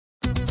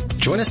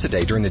Join us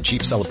today during the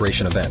Jeep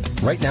Celebration event.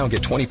 Right now,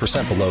 get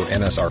 20% below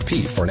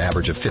MSRP for an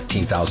average of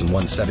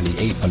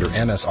 $15,178 under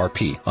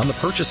MSRP on the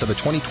purchase of a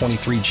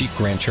 2023 Jeep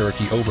Grand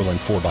Cherokee Overland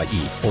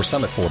 4xE or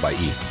Summit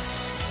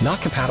 4xE. Not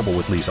compatible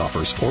with lease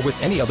offers or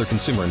with any other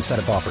consumer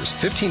incentive offers.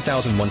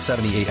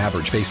 $15,178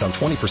 average based on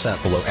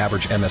 20% below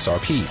average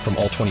MSRP from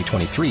all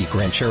 2023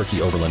 Grand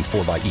Cherokee Overland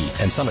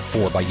 4xE and Summit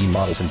 4xE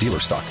models in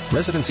dealer stock.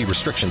 Residency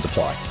restrictions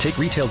apply. Take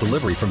retail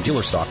delivery from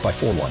dealer stock by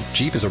 4/1.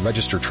 Jeep is a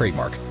registered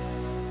trademark.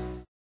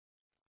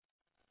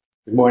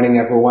 Good morning,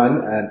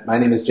 everyone. My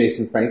name is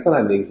Jason Franklin.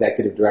 I'm the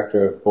Executive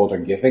Director of Boulder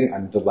Giving.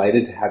 I'm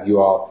delighted to have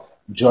you all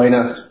join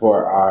us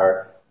for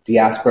our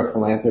Diaspora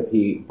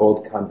Philanthropy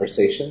Bold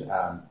Conversation.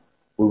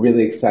 We're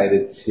really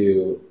excited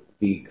to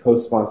be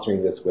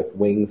co-sponsoring this with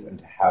Wings and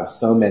to have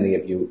so many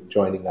of you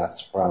joining us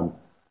from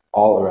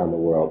all around the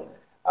world.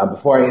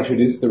 Before I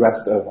introduce the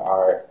rest of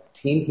our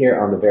team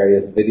here on the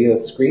various video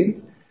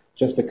screens,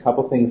 just a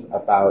couple things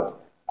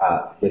about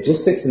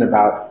logistics and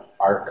about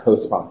our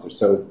co-sponsors.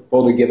 So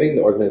Boulder Giving,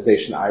 the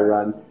organization I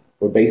run,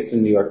 we're based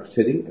in New York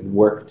City and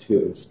work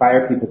to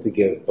inspire people to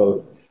give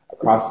both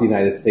across the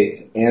United States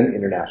and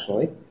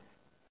internationally.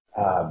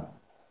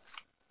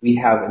 We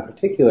have in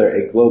particular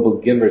a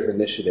Global Givers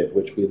Initiative,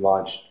 which we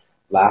launched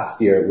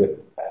last year with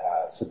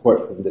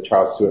support from the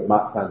Charles Stewart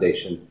Mott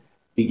Foundation,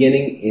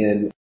 beginning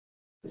in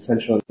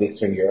Central and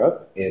Eastern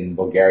Europe, in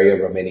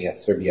Bulgaria, Romania,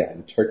 Serbia,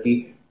 and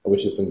Turkey,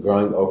 which has been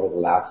growing over the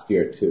last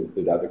year to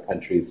include other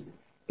countries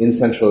in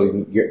Central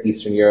and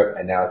Eastern Europe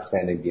and now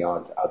expanding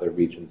beyond to other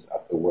regions of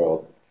the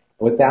world.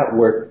 And with that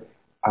work,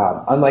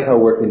 unlike our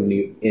work in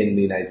the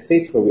United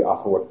States, where we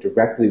often work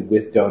directly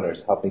with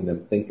donors, helping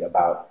them think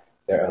about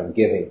their own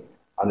giving,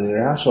 on an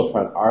international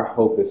front, our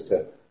hope is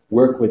to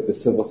work with the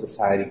civil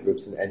society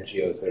groups and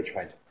NGOs that are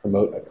trying to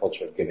promote a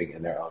culture of giving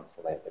in their own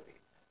philanthropy.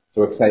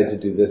 So we're excited to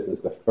do this as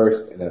the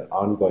first in an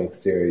ongoing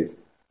series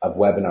of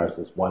webinars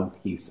as one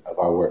piece of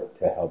our work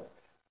to help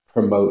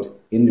promote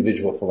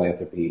individual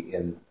philanthropy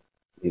in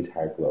the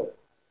entire globe.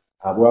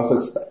 We're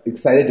also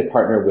excited to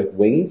partner with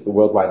Wings, the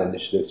worldwide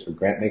initiatives for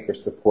Grantmaker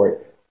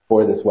Support,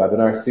 for this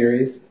webinar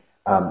series.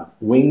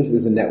 Wings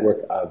is a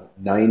network of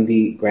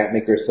 90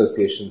 grantmaker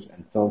associations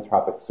and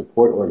philanthropic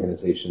support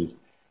organizations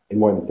in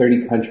more than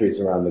 30 countries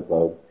around the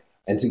globe.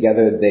 And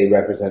together they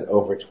represent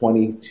over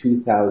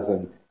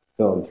 22,000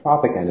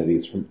 philanthropic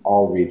entities from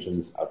all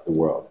regions of the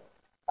world.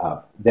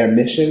 Their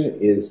mission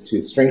is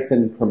to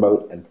strengthen,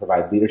 promote, and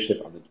provide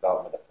leadership on the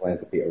development of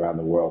philanthropy around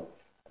the world.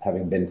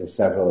 Having been to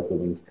several of the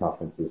Wings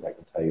conferences, I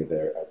can tell you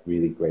they're a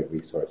really great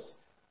resource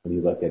when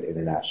you look at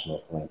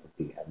international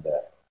philanthropy and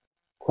the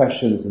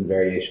questions and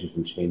variations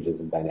and changes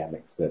and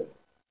dynamics that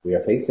we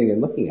are facing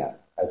and looking at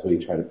as we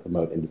try to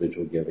promote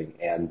individual giving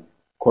and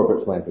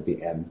corporate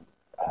philanthropy and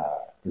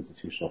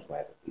institutional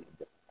philanthropy in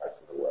different parts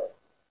of the world.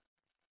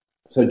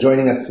 So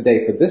joining us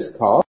today for this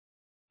call,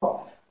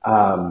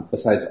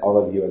 besides all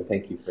of you, and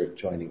thank you for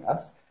joining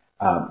us,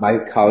 my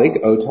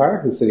colleague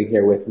Otar, who's sitting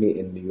here with me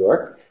in New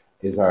York,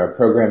 is our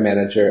program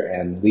manager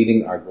and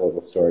leading our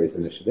Global Stories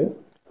initiative.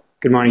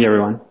 Good morning,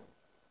 everyone.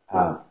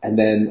 And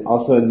then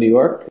also in New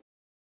York,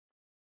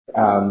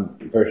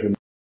 Burcu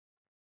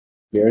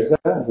Mirza,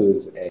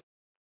 who's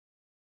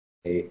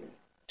a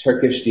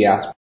Turkish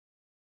diaspora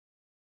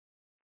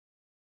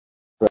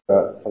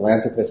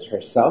philanthropist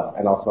herself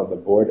and also on the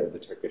board of the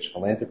Turkish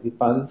Philanthropy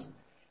Funds.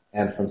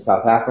 And from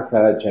South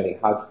Africa, Jenny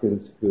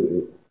Hodgson,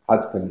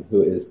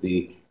 who is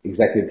the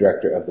Executive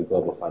Director of the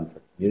Global Fund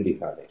for Community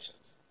Foundations.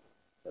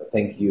 So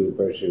thank you,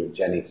 Burcu and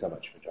Jenny, so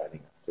much for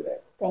joining us today.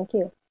 Thank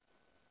you.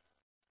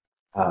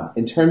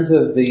 In terms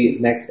of the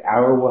next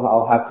hour we'll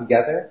all have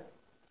together,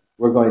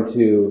 we're going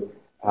to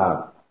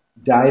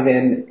dive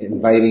in,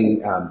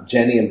 inviting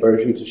Jenny and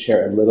Burcu to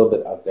share a little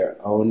bit of their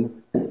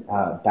own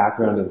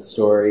background and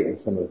story and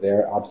some of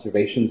their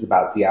observations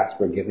about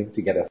diaspora giving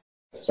to get us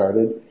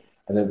started.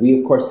 And then we,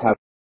 of course, I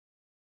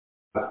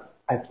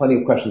have plenty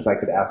of questions I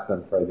could ask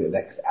them for the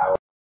next hour,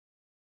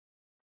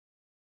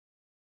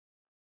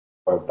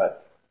 but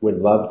would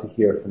love to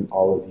hear from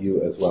all of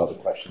you as well, the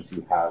questions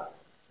you have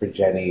for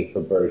Jenny, for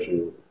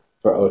Burcu,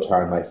 for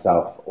Otar and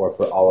myself, or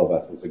for all of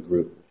us as a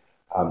group.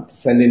 To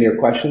send in your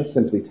questions,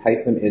 simply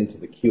type them into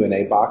the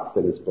Q&A box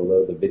that is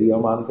below the video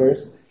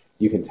monitors.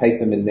 You can type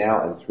them in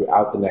now and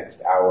throughout the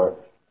next hour,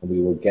 and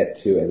we will get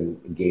to and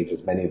engage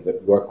as many of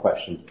your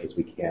questions as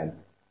we can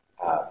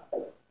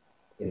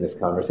in this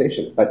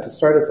conversation. But to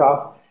start us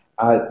off,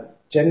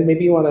 Jenny,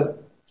 maybe you want to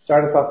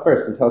start us off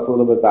first and tell us a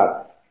little bit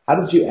about how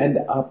did you end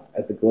up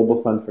at the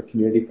Global Fund for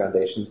Community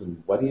Foundations,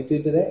 and what do you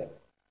do today?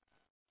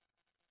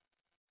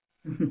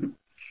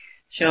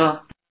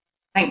 Sure.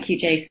 Thank you,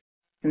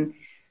 Jason.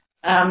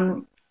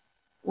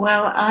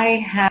 Well, I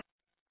have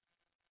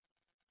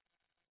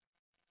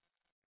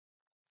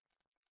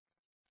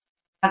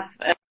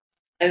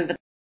over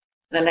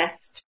the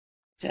last,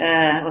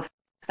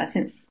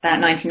 since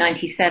about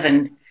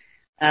 1997,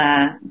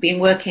 been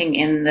working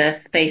in the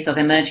space of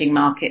emerging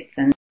markets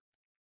and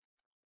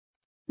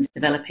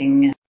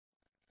developing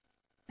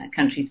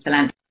countries'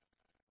 philanthropy.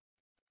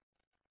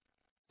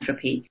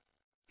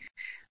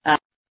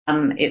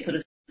 it sort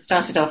of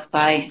started off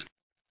by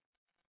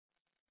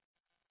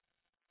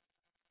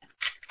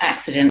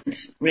accident,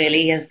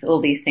 really, as all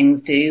these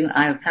things do.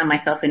 I found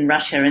myself in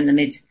Russia in the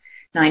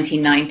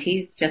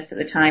mid-1990s, just at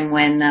the time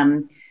when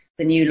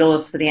the new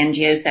laws for the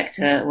NGO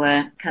sector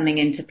were coming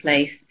into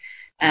place,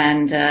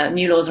 and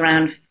new laws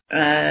around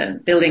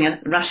building a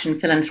Russian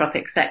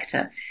philanthropic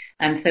sector.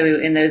 And so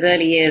in those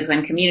early years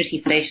when community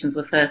foundations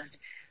were first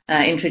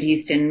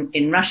introduced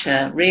in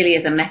Russia, really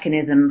as a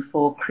mechanism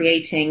for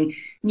creating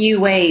new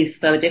ways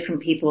for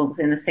different people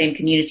in the same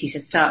community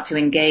to start to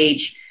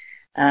engage,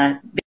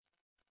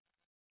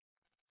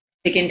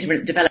 begin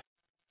to develop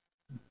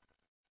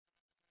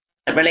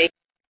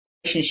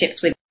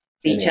relationships with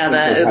each other,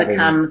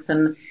 overcome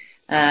some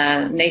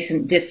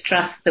nascent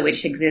distrust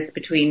which exists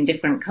between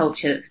different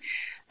cultures.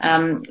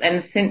 And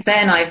since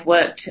then I've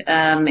worked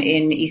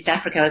in East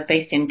Africa. I was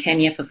based in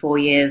Kenya for 4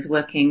 years,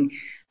 working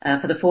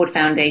for the Ford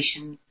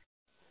Foundation.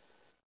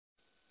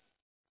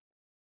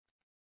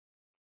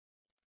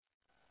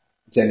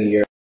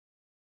 Jenny,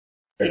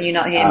 can you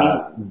not hear me?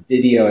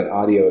 Video and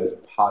audio is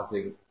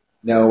pausing.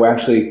 No, we're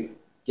actually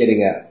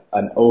getting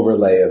an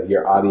overlay of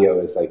your audio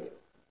is like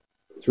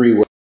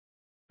 3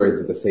 words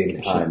at the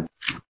same time.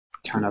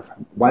 Turn off.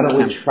 Why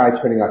don't we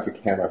try turning off your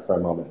camera for a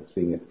moment and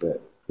seeing if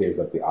it clears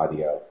up the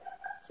audio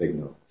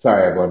signal?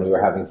 Sorry, everyone. We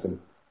were having some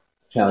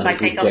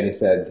challenges. As Jenny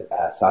said,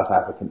 South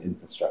African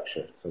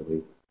infrastructure.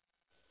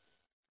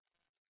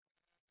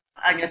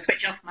 I'm going to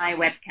switch off my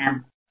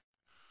webcam.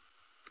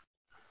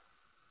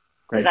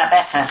 Great. Is that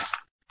better?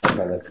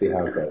 Okay, let's see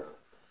how it goes.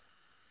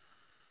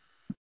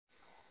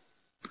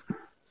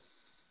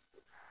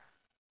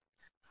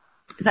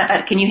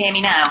 Can you hear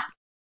me now?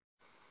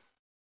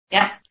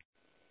 Yeah?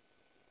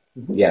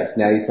 Yes,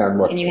 now you sound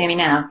more... Can you hear me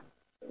now?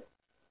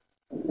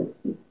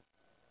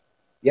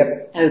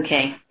 Yep.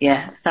 Okay,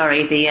 yeah.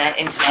 Sorry, the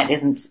internet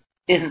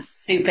isn't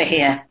super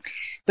here,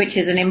 which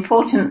is an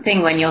important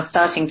thing when you're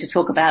starting to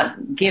talk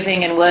about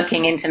giving and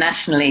working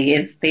internationally,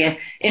 is the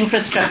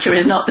infrastructure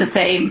is not the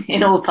same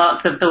in all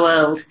parts of the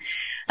world.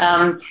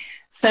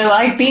 So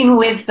I've been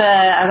with,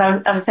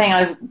 as I was saying,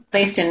 I was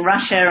based in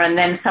Russia and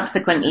then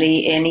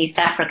subsequently in East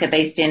Africa,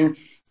 based in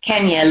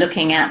Kenya,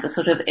 looking at the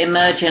sort of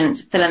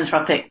emergent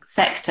philanthropic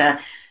sector,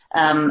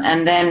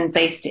 and then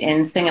based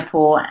in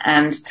Singapore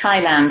and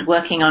Thailand,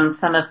 working on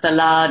some of the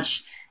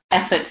large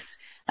efforts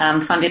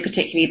funded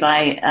particularly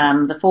by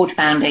the Ford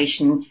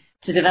Foundation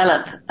to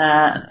develop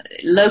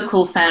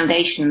local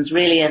foundations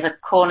really as a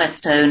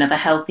cornerstone of a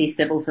healthy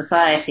civil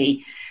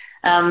society.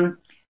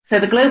 So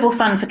the Global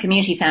Fund for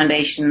Community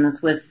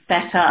Foundations was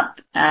set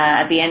up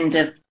at the end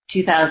of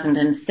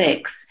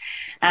 2006,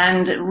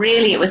 and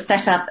really it was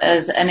set up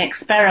as an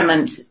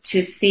experiment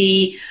to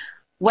see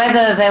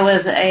whether there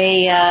was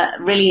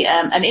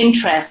an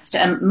interest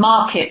and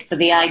market for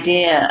the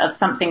idea of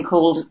something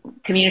called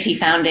community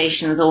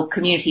foundations or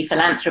community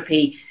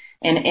philanthropy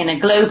in a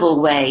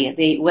global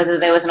way, whether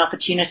there was an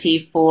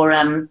opportunity for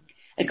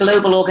a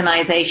global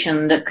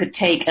organization that could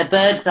take a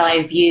bird's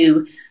eye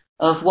view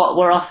of what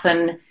were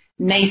often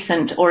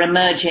nascent or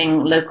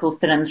emerging local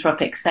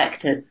philanthropic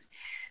sectors.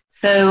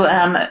 So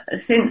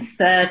since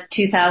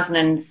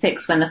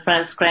 2006, when the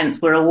first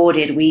grants were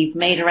awarded, we've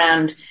made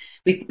grants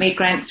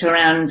to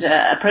around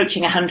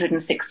approaching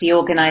 160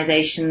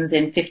 organizations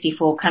in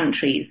 54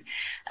 countries.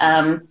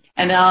 And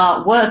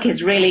our work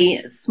is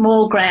really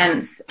small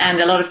grants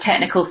and a lot of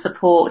technical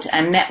support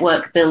and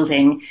network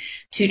building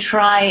to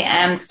try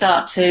and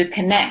start to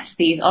connect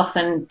these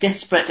often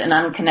disparate and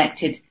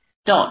unconnected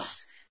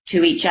dots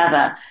to each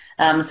other,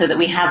 so that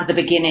we have the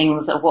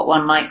beginnings of what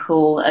one might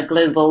call a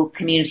global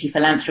community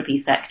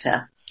philanthropy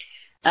sector.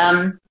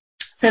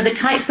 So the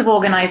types of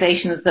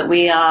organizations that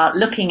we are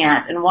looking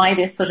at, and why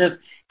this sort of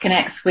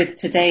connects with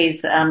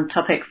today's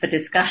topic for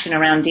discussion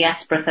around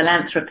diaspora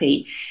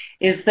philanthropy,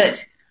 is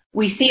that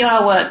we see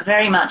our work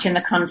very much in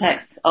the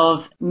context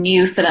of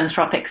new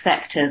philanthropic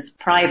sectors,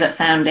 private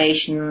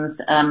foundations,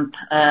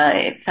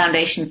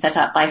 foundations set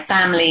up by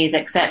families,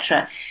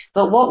 etc.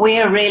 But what we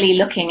are really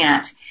looking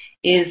at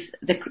is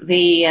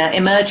the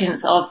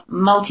emergence of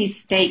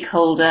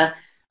multi-stakeholder,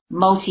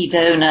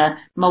 multi-donor,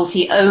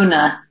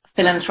 multi-owner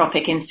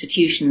philanthropic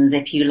institutions,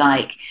 if you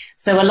like.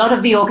 So a lot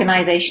of the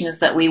organizations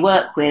that we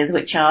work with,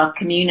 which are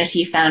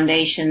community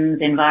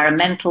foundations,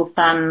 environmental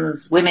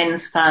funds,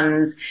 women's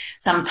funds,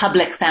 some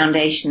public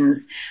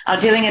foundations, are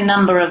doing a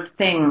number of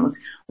things.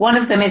 One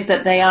of them is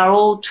that they are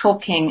all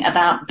talking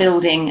about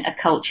building a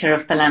culture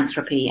of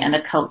philanthropy and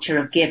a culture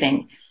of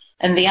giving.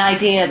 And the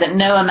idea that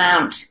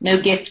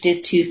no gift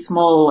is too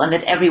small, and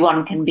that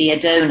everyone can be a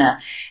donor.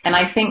 And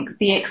I think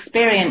the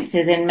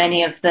experiences in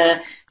many of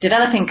the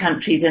developing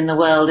countries in the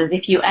world is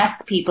if you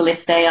ask people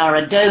if they are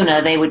a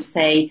donor, they would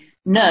say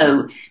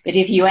no. But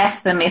if you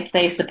ask them if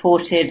they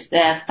supported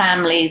their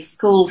family's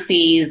school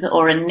fees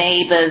or a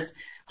neighbour's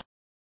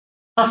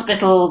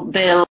hospital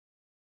bills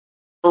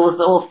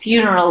or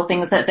funeral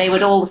things, that they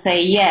would all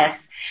say yes.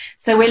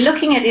 So we're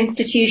looking at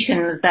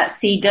institutions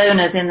that see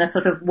donors in the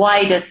sort of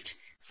widest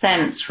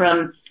sense,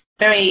 from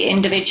very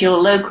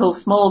individual, local,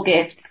 small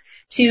gifts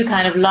to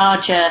kind of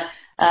larger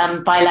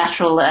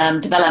bilateral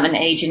development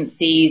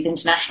agencies,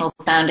 international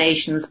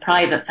foundations,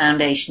 private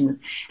foundations,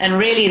 and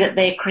really that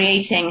they're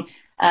creating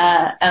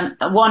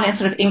one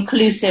sort of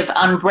inclusive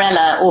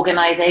umbrella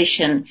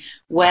organization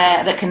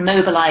that can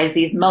mobilize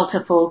these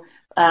multiple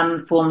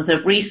forms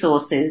of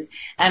resources,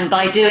 and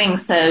by doing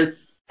so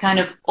kind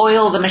of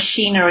oil the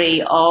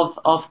machinery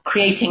of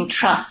creating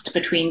trust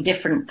between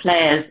different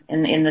players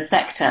in the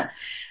sector.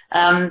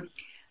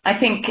 I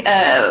think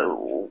a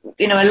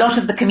lot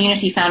of the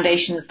community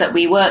foundations that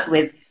we work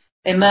with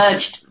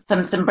emerged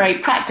from some very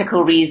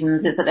practical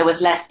reasons, is that there was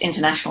less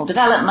international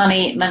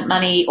development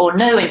money or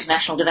no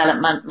international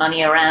development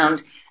money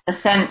around, a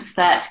sense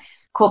that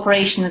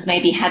corporations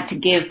maybe had to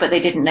give but they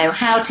didn't know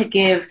how to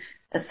give,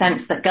 a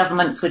sense that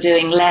governments were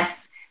doing less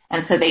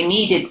and so they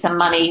needed some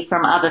money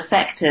from other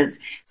sectors.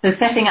 So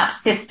setting up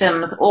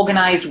systems,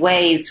 organized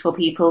ways for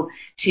people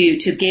to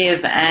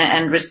give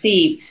and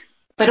receive.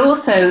 But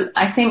also,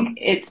 I think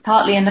it's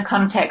partly in the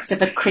context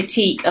of a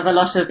critique of a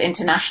lot of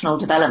international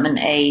development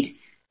aid,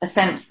 a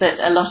sense that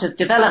a lot of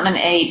development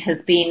aid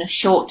has been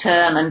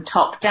short-term and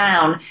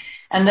top-down,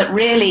 and that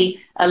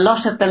really a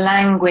lot of the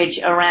language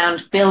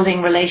around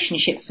building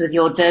relationships with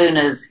your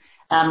donors,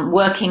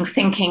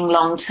 thinking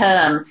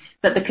long-term,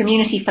 that the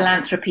community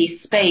philanthropy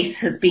space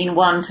has been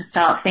one to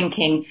start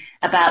thinking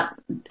about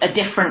a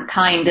different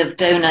kind of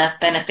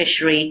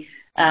donor-beneficiary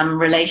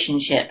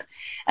relationship.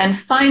 And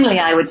finally,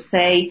 I would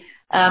say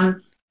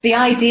the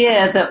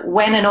idea that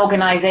when an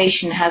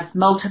organization has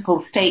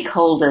multiple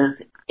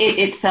stakeholders, it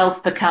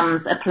itself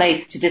becomes a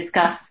place to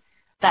discuss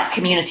that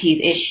community's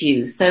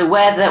issues. So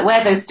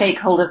where those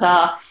stakeholders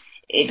are,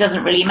 it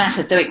doesn't really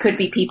matter. So it could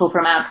be people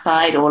from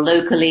outside or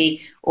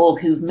locally or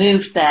who've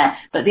moved there.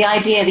 But the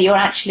idea that you're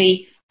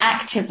actually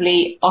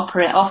actively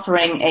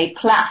offering a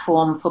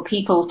platform for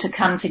people to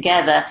come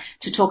together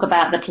to talk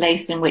about the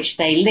place in which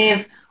they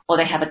live or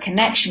they have a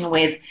connection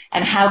with,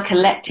 and how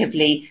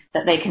collectively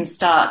that they can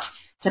start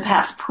to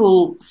perhaps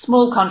pool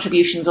small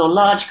contributions or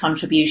large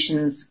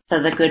contributions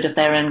for the good of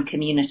their own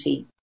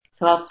community.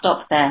 So I'll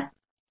stop there.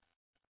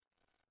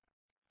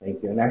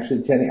 Thank you. And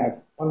actually, Jenny, I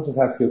want to just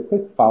ask you a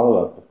quick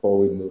follow-up before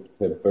we move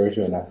to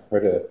Burcu and ask her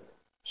to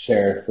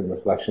share some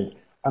reflections.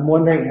 I'm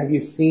wondering, have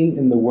you seen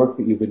in the work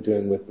that you've been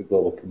doing with the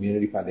Global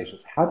Community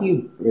Foundations, how do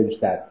you bridge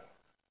that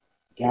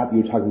gap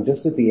you were talking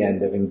just at the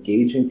end of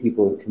engaging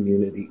people in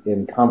community,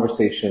 in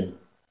conversation,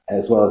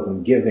 as well as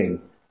in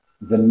giving,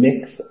 the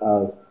mix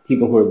of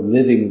people who are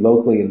living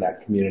locally in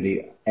that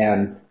community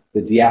and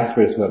the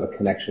diasporas who have a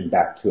connection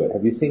back to it?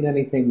 Have you seen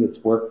anything that's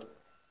worked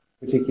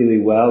particularly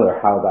well, or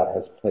how that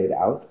has played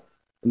out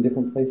in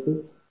different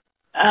places?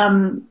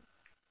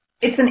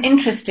 It's an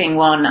interesting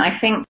one. I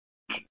think,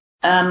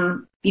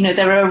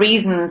 there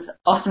are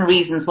often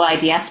reasons why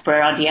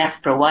diaspora are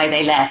diaspora, why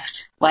they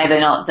left, why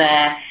they're not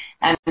there,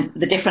 and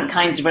the different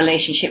kinds of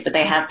relationship that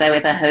they have there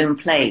with their home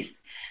place.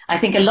 I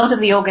think a lot of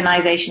the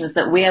organizations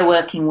that we are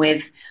working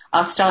with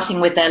are starting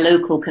with their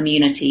local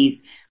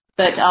communities,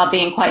 but are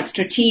being quite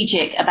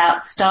strategic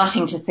about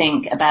starting to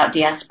think about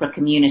diaspora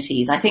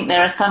communities. I think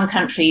there are some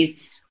countries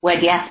where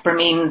diaspora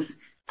means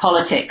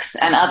politics,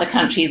 and other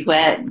countries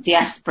where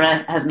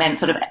diaspora has meant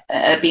sort of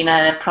been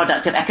a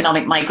product of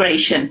economic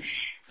migration.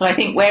 So I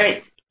think where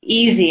it's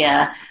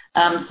easier,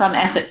 some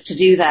efforts to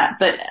do that.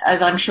 But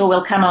as I'm sure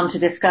we'll come on to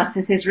discuss,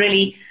 this is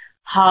really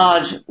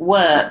hard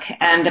work,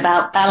 and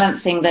about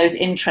balancing those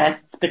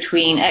interests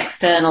between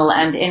external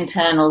and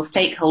internal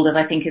stakeholders,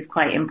 I think, is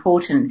quite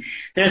important.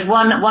 There's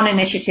one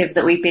initiative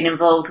that we've been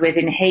involved with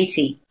in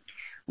Haiti,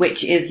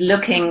 which is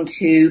looking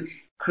to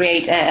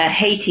create a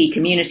Haiti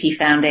community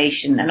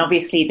foundation. And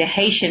obviously the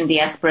Haitian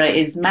diaspora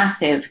is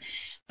massive,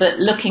 but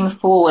looking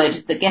forward,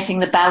 getting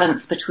the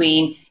balance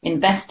between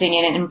investing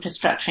in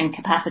infrastructure and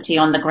capacity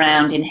on the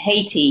ground in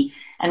Haiti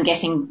and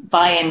getting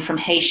buy-in from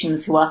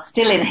Haitians who are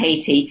still in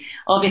Haiti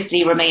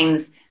obviously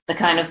remains the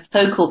kind of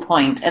focal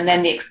point, and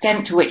then the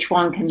extent to which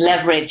one can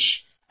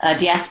leverage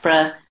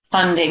diaspora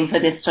funding for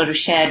this sort of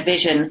shared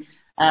vision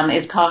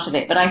is part of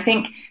it. But I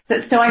think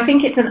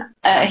it's an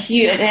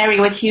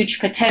area with huge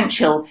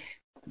potential,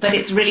 but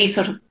it's really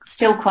sort of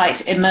still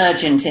quite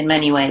emergent in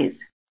many ways.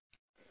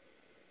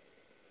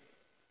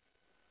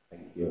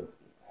 Thank you.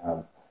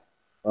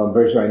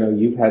 Burcu, I know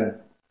you've had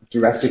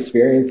direct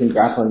experience in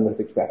grappling with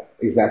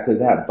exactly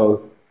that,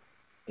 both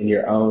in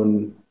your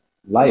own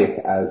life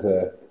as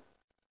a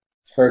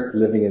Turk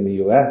living in the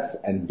U.S.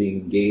 and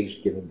being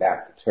engaged, giving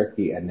back to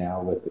Turkey, and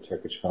now with the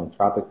Turkish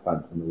Philanthropy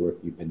Funds and the work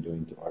you've been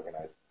doing to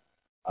organize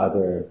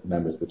other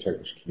members of the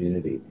Turkish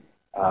community.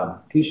 Can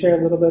you share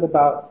a little bit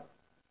about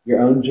your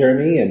own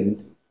journey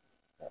and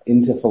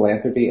into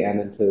philanthropy and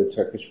into the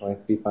Turkish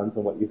Philanthropy Funds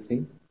and what you've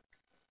seen?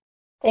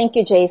 Thank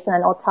you,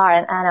 Jason, Ottar,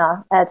 and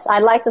Anna.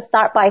 I'd like to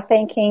start by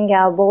thanking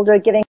Boulder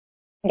Giving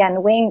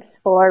and Wings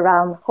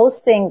for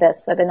hosting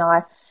this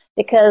webinar,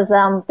 because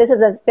this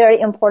is a very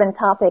important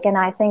topic, and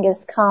I think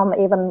it's come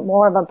even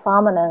more of a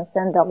prominence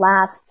in the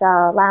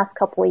last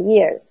couple of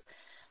years.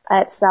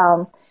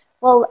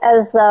 Well,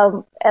 as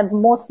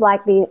most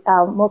likely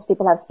most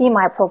people have seen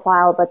my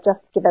profile, but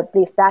just to give a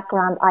brief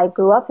background, I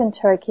grew up in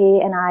Turkey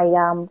and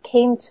I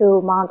came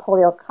to Mount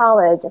Holyoke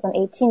College as an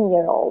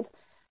 18-year-old.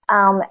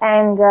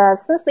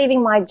 Since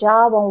leaving my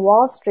job on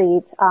Wall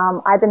Street,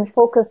 I've been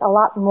focused a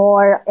lot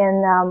more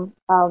in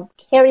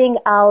carrying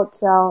out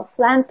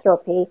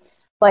philanthropy,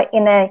 but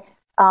in a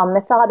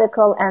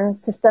methodical and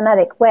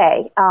systematic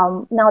way.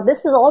 Now,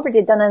 this is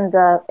already done in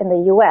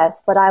the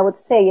U.S., but I would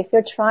say if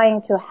you're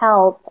trying to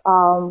help,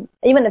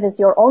 even if it's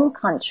your own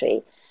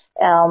country,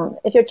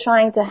 if you're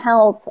trying to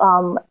help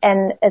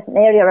in an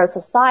area or a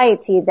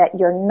society that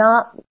you're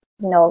not,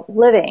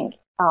 living,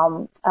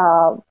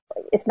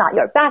 it's not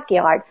your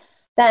backyard,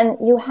 then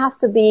you have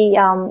to be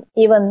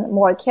even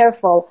more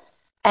careful.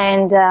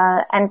 And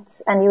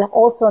you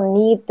also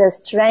need the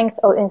strength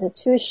of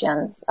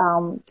institutions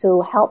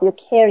to help you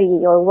carry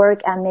your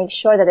work and make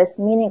sure that it's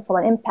meaningful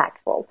and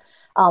impactful.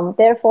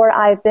 Therefore,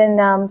 I've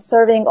been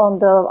serving on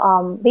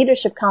the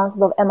Leadership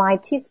Council of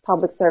MIT's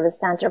Public Service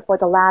Center for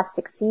the last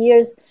 6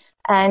 years,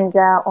 and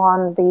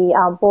on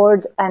the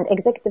board and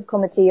executive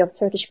committee of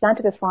Turkish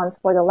Philanthropy Funds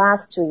for the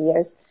last 2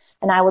 years.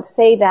 And I would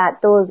say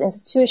that those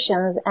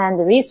institutions and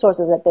the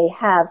resources that they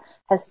have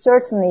has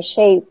certainly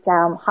shaped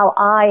how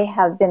I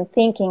have been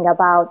thinking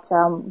about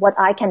what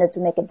I can do to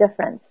make a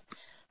difference.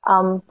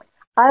 I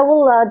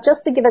will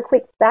just to give a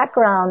quick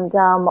background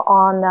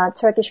on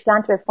Turkish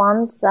Philanthropy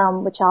Funds,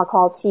 which I'll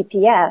call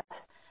TPF.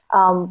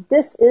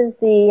 This is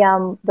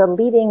the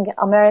leading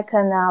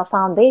American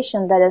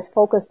foundation that is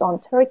focused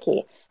on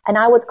Turkey, and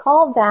I would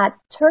call that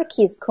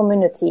Turkey's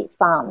community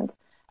fund.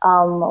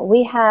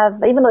 We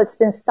have, even though it's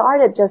been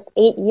started just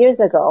 8 years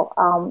ago,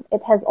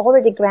 it has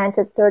already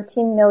granted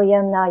 $13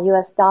 million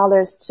US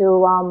dollars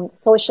to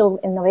social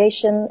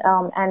innovation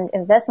and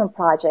investment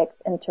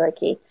projects in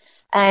Turkey.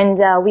 And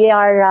we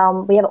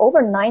have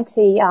over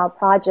 90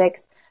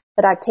 projects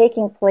that are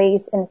taking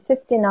place in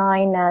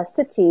 59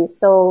 cities.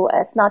 So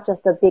it's not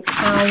just the big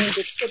towns,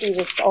 big cities,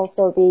 it's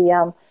also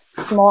the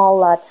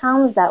small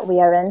towns that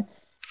we are in.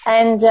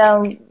 And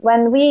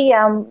when we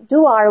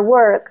do our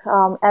work,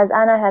 as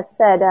Anna has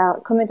said,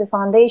 Community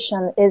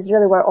Foundation is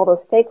really where all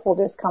those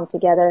stakeholders come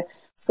together.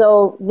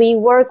 So we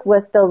work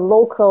with the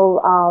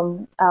local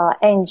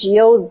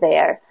NGOs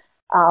there,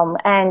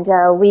 and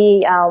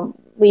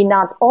we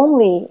not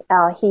only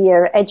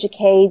here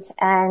educate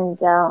and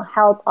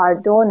help our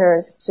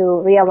donors to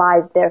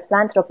realize their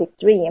philanthropic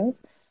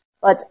dreams,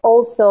 but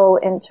also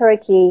in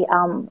Turkey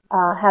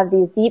have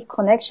these deep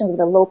connections with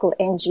the local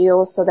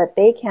NGOs so that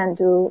they can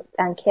do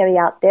and carry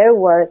out their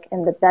work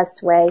in the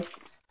best way.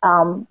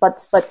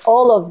 But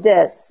all of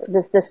this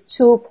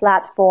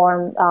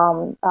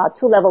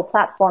two-level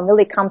platform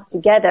really comes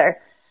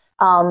together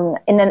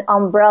in an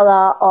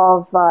umbrella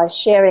of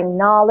sharing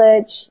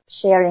knowledge,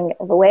 sharing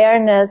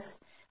awareness,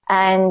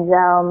 and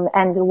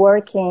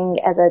working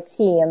as a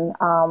team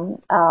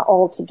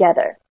all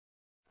together.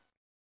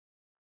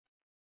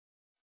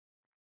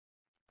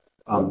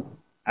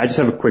 I just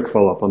have a quick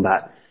follow-up on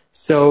that.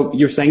 So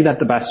you're saying that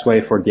the best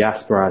way for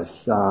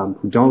diasporas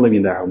who don't live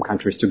in their home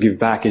countries to give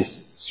back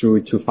is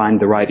through to find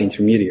the right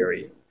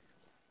intermediary.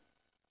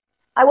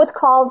 I would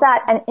call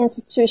that an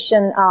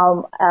institution,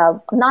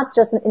 not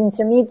just an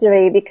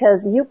intermediary,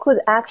 because you could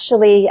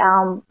actually,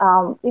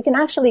 you can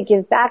actually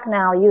give back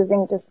now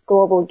using just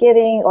global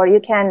giving, or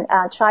you can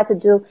try to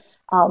do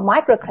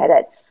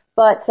microcredit.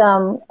 But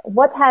 10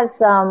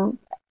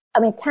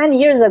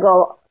 years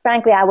ago,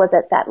 frankly, I was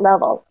at that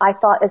level. I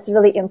thought it's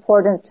really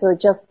important to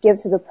just give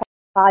to the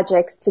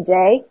projects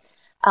today,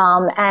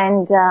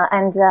 and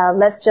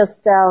let's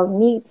just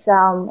meet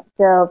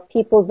the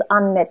people's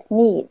unmet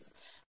needs.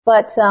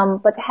 But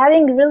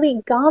having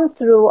really gone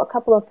through a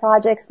couple of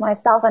projects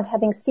myself and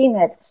having seen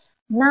it,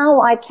 now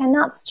I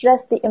cannot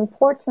stress the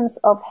importance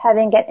of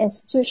having an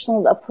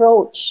institutional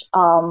approach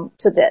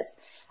to this.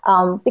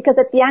 Because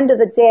at the end of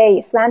the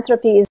day,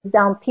 philanthropy is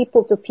done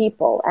people to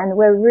people, and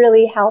we're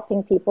really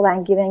helping people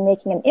and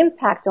making an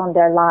impact on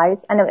their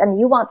lives. And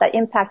you want that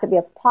impact to be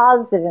a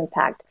positive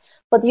impact,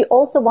 but you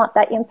also want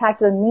that impact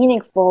to be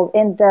meaningful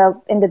in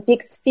the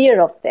big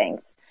sphere of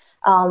things.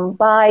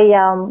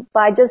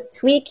 By just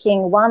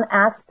tweaking one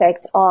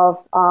aspect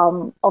of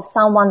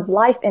someone's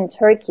life in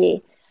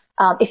Turkey,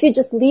 if you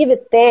just leave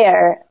it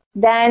there,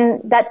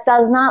 then that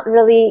does not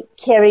really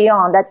carry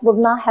on. That will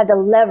not have the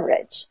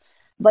leverage.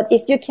 But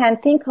if you can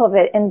think of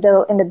it in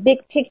the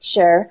big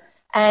picture,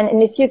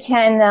 and if you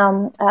can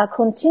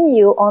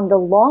continue on the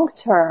long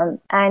term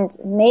and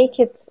make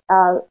it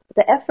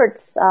the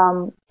efforts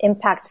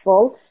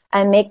impactful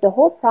and make the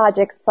whole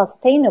project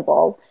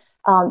sustainable,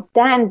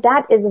 then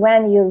that is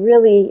when you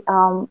really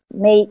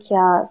make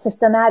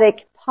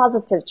systematic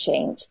positive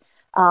change,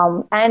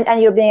 and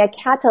you're being a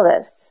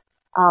catalyst.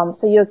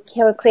 So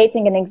you're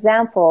creating an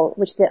example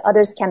which the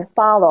others can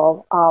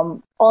follow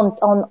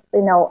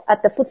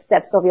at the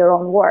footsteps of your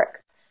own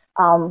work.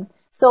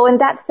 So in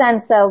that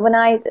sense,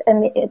 my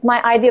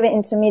idea of an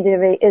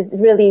intermediary is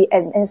really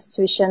an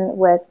institution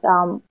with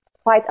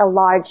quite a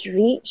large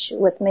reach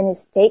with many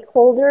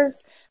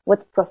stakeholders,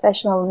 with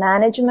professional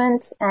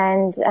management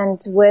and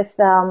with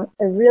a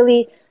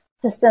really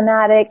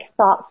systematic,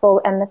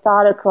 thoughtful, and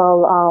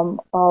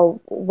methodical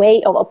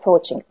way of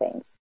approaching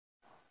things.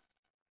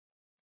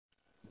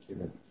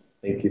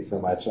 Thank you so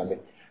much. I mean,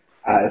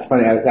 it's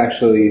funny. I was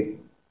actually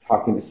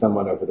talking to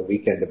someone over the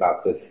weekend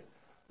about this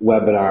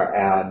webinar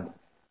and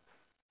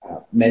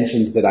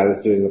mentioned that I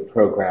was doing a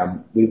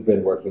program. We've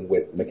been working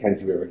with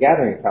Mackenzie River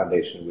Gathering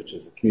Foundation, which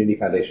is a community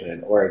foundation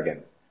in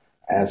Oregon.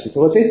 And she said,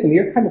 well, Jason,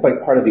 you're kind of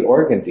like part of the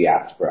Oregon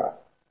diaspora.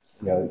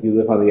 You know, you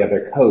live on the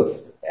other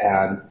coast.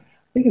 And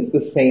I think it's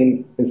the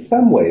same, in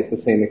some ways,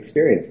 the same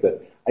experience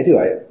that I do.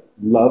 I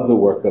love the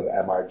work of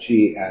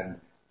MRG, and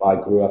while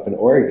I grew up in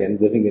Oregon,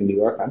 living in New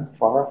York, I'm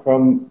far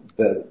from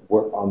the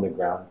work on the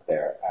ground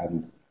there.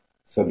 And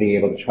so being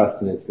able to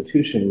trust an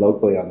institution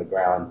locally on the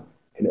ground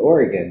in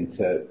Oregon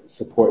to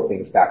support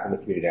things back in the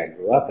community I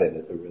grew up in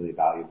is a really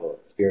valuable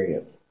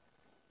experience.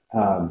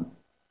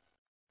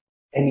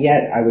 And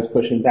yet I was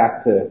pushing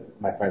back to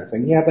my friends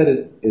saying, yeah, but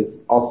it is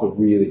also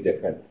really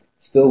different,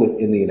 still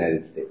within the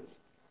United States,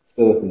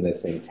 still within the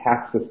same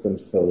tax system,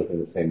 still within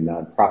the same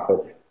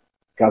nonprofit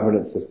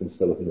governance system,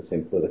 still within the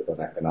same political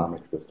and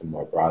economic system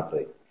more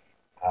broadly.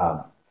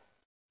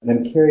 And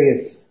I'm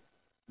curious,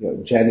 you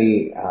know,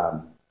 Jenny,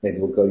 maybe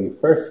we'll go you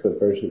first, but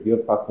Burcu, if you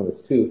have thoughts on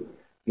this too,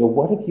 you know,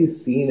 what have you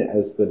seen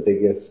as the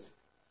biggest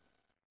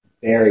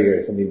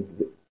barriers? I mean,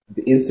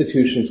 the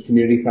institutions,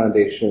 community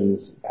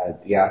foundations,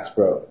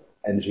 diaspora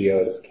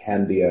NGOs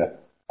can be a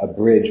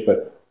bridge,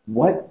 but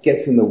what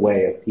gets in the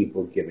way of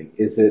people giving?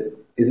 Is it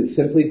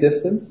simply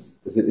distance?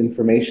 Is it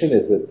information?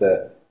 Is it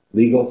the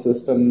legal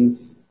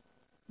systems,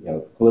 you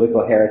know,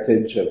 political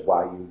heritage of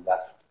why you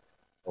left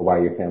or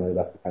why your family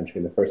left the country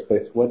in the first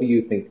place? What do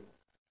you think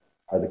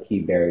are the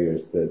key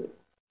barriers that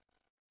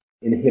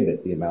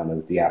inhibit the amount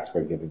of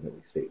diaspora giving that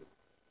we see?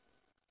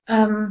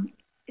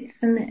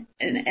 It's an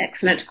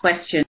excellent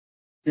question,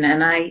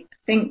 and I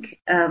think,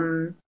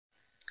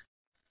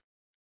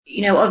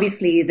 you know,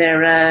 obviously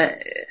there are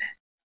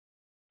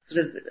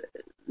sort of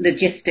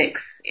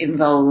logistics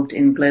involved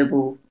in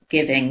global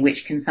giving,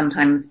 which can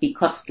sometimes be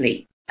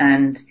costly,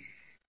 and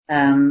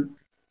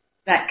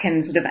that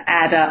can sort of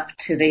add up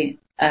to the, you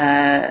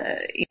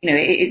know,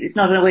 it's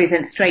not always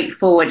a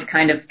straightforward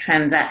kind of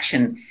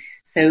transaction.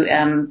 So,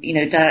 you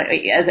know,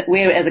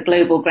 as a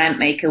global grant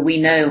maker, we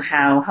know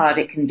how hard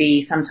it can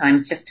be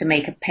sometimes just to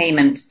make a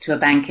payment to a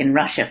bank in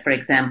Russia, for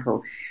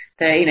example.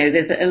 So, you know,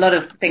 there's a lot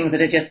of things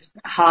that are just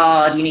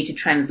hard. You need to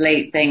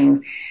translate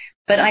things.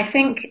 But I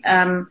think,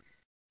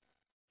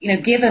 you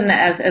know, given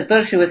that, as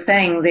Burcu was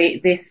saying,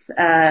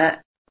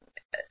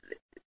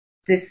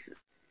 this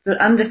sort of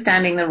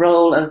understanding the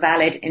role of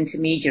valid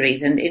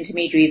intermediaries and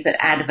intermediaries that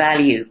add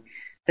value,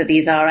 that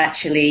these are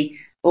actually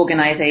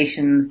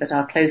organizations that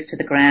are close to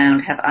the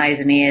ground, have eyes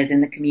and ears in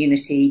the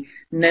community,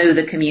 know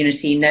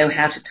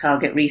how to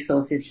target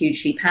resources,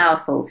 hugely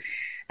powerful.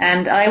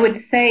 And I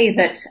would say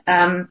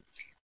that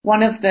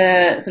one of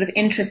the sort of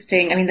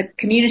interesting, I mean, the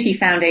community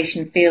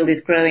foundation field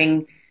is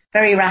growing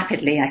very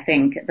rapidly, I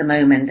think, at the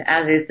moment,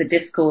 as is the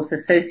discourse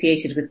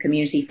associated with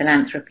community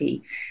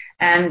philanthropy.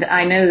 And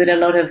I know that a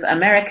lot of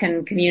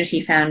American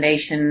community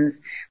foundations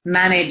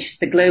manage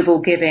the global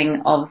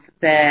giving of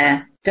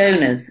their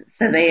donors.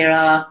 So they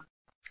are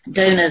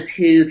donors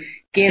who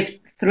give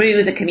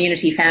through the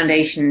community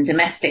foundation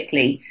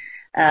domestically.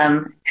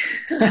 I'm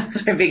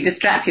being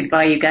distracted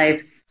by you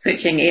guys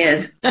switching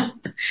ears.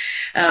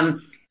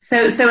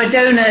 So a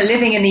donor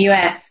living in the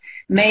US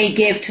may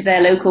give to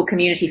their local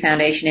community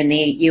foundation in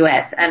the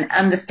US and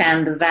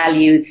understand the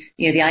value,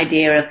 you know, the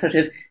idea of sort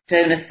of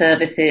donor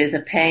services,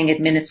 of paying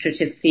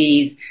administrative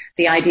fees,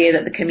 the idea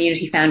that the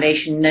community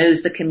foundation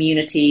knows the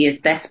community, is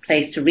best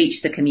placed to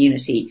reach the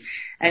community.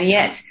 And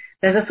yet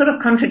there's a sort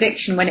of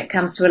contradiction when it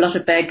comes to a lot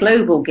of their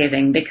global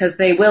giving, because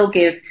they will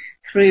give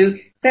through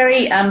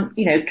very,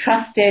 you know,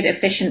 trusted,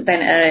 efficient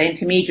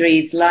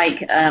intermediaries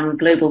like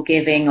Global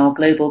Giving or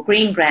Global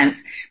Green Grants.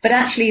 But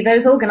actually,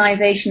 those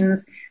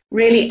organizations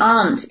really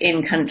aren't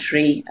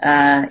in-country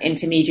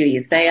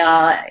intermediaries. They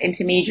are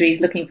intermediaries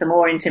looking for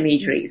more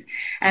intermediaries.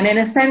 And in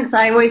a sense,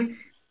 I always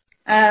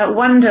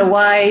wonder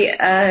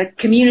why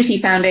community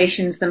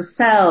foundations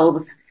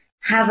themselves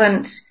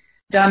haven't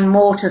done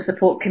more to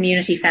support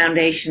community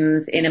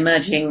foundations in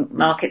emerging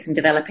markets and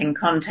developing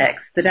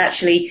contexts. That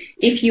actually,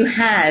 if you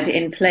had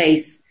in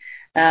place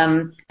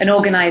an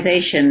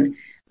organization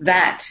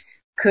that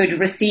could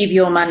receive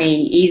your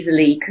money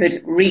easily,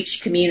 could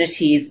reach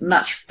communities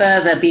much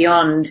further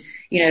beyond,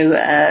 you know,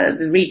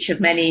 the reach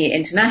of many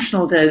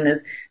international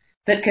donors,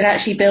 that could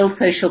actually build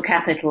social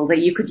capital, that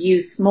you could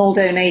use small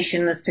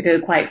donations to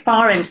go quite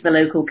far into the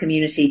local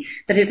community,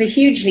 that is a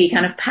hugely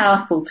kind of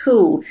powerful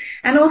tool.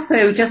 And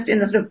also, just in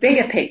the sort of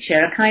bigger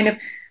picture, a kind of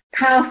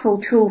powerful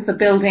tool for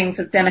building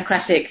sort of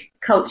democratic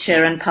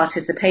culture and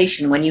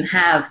participation when you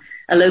have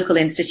a local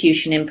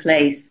institution in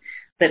place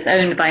that's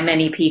owned by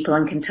many people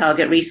and can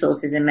target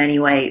resources in many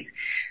ways.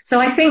 So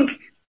I think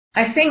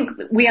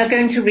we are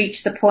going to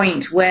reach the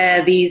point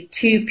where these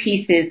two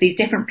pieces, these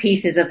different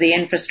pieces of the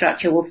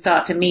infrastructure will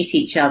start to meet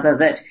each other,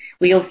 that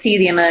we'll see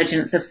the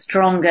emergence of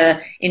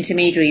stronger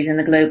intermediaries in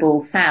the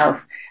global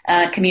south,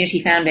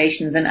 community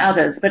foundations and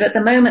others. But at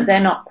the moment, they're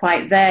not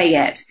quite there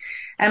yet.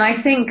 And I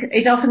think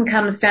it often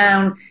comes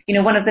down,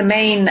 one of the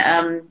main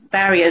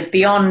barriers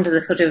beyond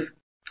the sort of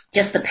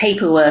just the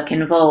paperwork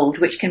involved,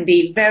 which can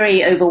be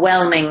very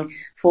overwhelming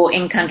for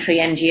in-country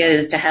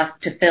NGOs to have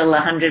to fill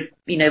 100,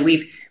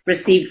 we've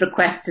received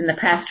requests in the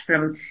past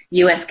from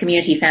US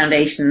community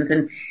foundations,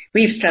 and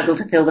we've struggled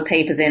to fill the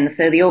papers in.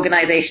 So the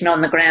organization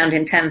on the ground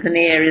in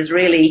Tanzania is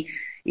really,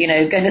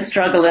 going to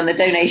struggle, and the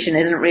donation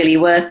isn't really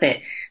worth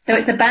it. So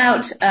it's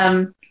about,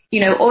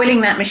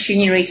 oiling that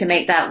machinery to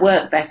make that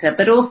work better.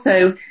 But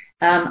also,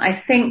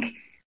 I think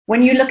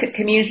when you look at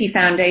community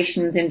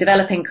foundations in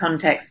developing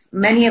contexts,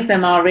 many of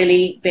them are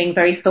really being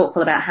very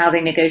thoughtful about how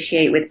they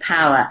negotiate with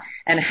power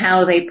and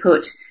how they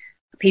put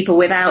people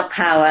without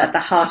power at the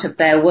heart of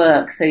their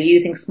work. So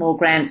using small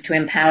grants to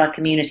empower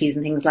communities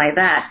and things like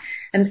that.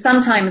 And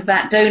sometimes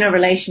that donor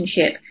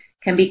relationship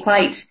can be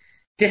quite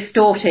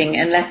distorting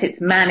unless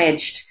it's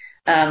managed,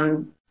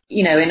 in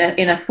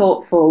a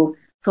thoughtful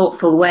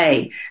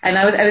way. And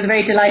I was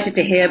very delighted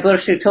to hear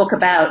Burcu talk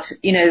about,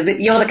 that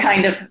you're the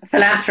kind of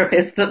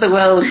philanthropist that the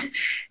world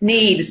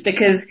needs,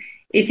 because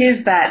it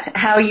is that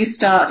how you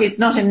start. It's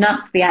not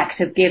enough the act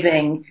of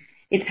giving.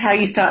 It's how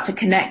you start to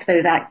connect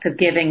those acts of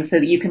giving so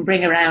that you can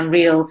bring around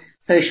real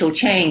social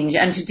change.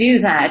 And to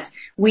do that,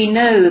 we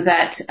know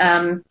that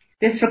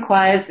this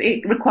requires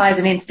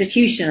an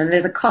institution, and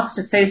there's a cost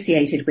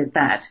associated with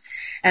that.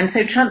 And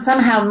so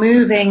somehow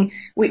moving,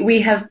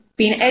 we have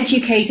been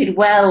educated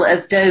well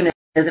as donors,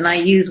 and I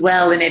use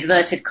well in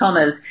inverted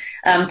commas,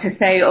 to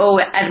say,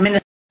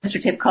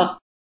 administrative costs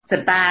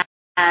are bad,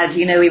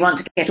 we want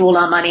to get all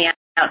our money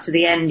out to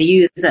the end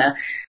user.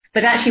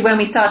 But actually, when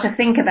we start to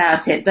think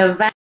about it,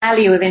 the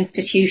value of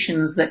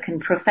institutions that can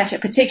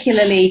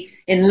particularly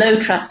in low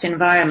trust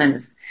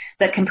environments,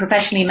 that can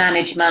professionally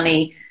manage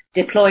money,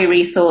 deploy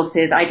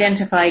resources,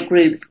 identify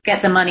groups,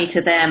 get the money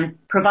to them,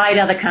 provide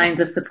other kinds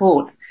of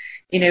supports,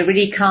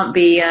 really can't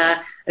be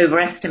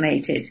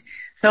overestimated.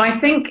 So I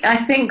think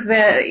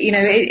that,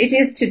 it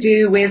is to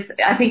do with,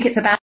 I think it's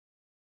about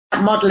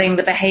modeling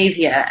the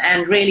behavior,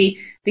 and really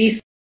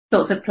these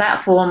sorts of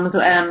platforms,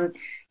 where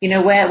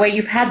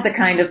you've had the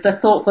kind of the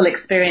thoughtful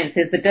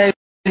experiences, the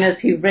donors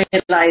who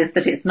realize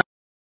that it's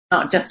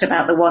not just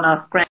about the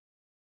one-off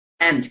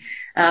grant,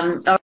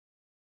 are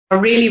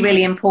really,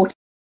 really important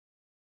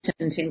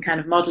in kind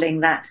of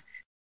modeling that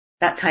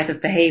type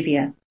of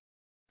behavior.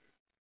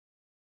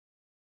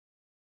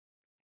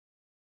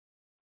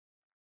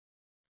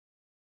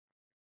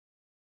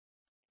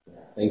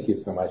 Thank you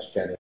so much,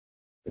 Jenny.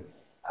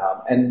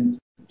 And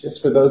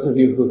just for those of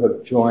you who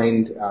have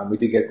joined, we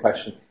did get a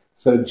question.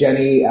 So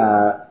Jenny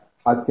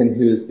Hodgson,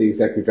 who's the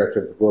Executive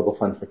Director of the Global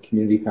Fund for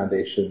Community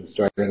Foundations,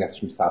 joining us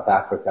from South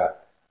Africa.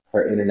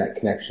 Her internet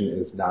connection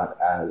is not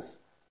as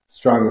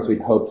strong as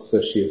we'd hoped,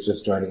 so she is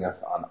just joining us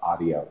on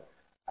audio.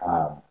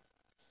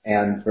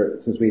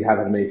 Since we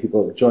haven't many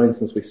people have joined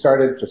since we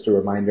started, just a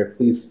reminder,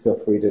 please feel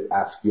free to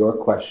ask your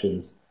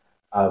questions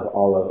of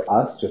all of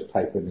us. Just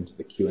type them into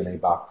the Q&A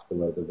box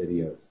below the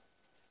videos.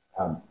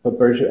 But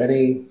Burcu,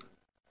 any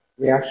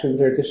reactions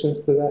or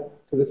additions to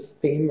this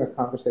theme or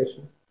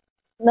conversation?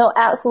 No,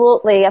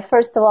 absolutely.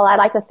 First of all, I'd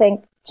like to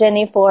thank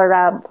Jenny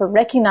for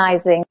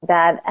recognizing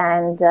that,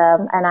 and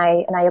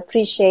I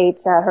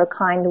appreciate her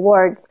kind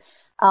words.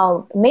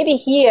 Maybe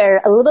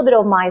here a little bit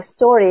of my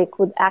story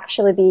could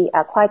actually be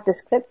quite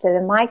descriptive.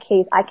 In my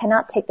case, I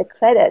cannot take the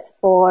credit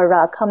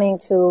for coming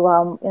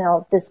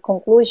to this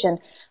conclusion,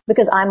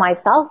 because I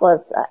myself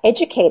was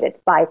educated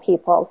by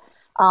people.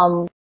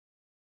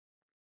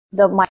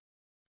 My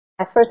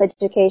first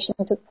education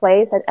took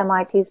place at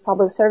MIT's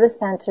Public Service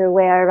Center,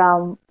 where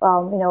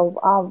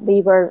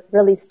we were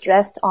really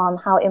stressed on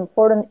how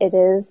important it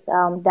is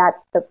that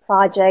the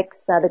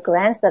projects, the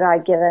grants that are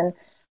given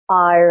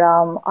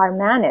are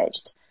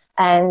managed.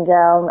 And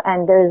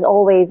there has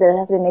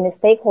been many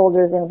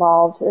stakeholders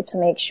involved to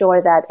make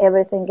sure that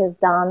everything is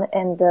done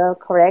in the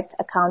correct,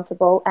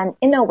 accountable, and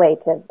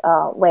innovative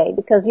way,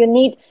 because you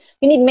need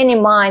many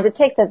minds. It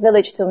takes a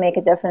village to make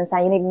a difference,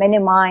 and you need many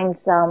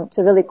minds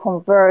to really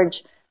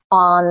converge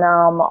on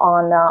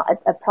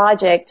a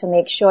project to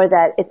make sure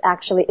that it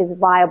actually is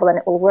viable and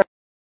it will work,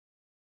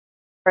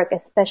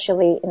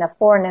 especially in a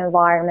foreign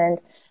environment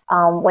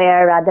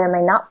where there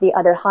may not be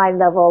other high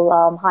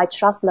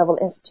trust level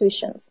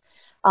institutions.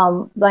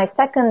 My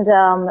second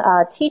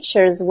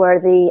teachers were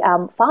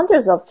the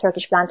founders of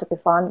Turkish Philanthropy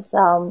Funds.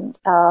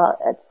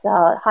 It's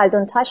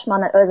Haldun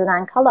Taşman and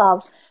Özden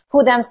Kalov,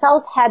 who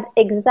themselves had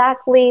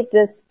exactly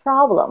this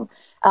problem.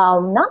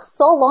 Not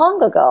so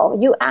long ago,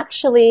 you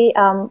actually,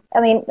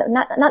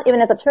 not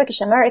even as a Turkish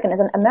American, as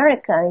an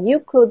American,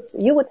 you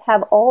would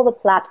have all the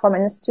platform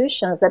and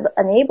institutions that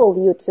enable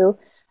you to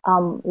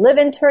live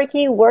in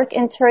Turkey, work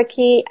in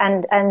Turkey,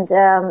 and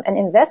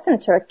invest in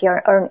Turkey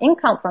or earn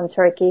income from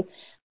Turkey.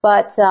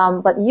 But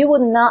you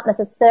would not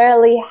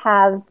necessarily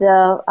have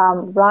the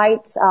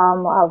right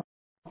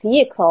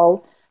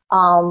vehicle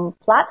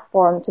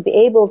platform to be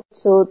able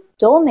to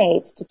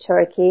donate to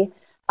Turkey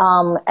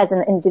as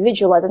an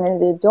individual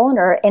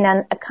donor in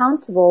an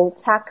accountable,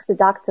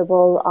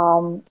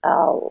 tax-deductible,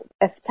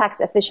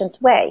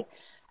 tax-efficient way.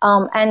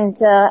 And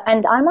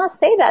I must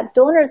say that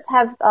donors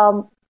have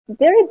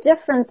very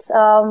different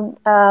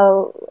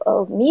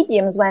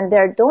mediums when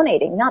they're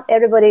donating. Not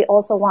everybody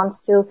also wants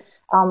to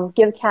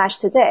give cash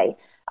today.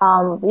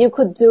 You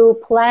could do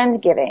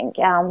planned giving.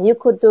 You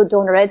could do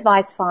donor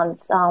advice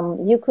funds.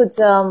 You could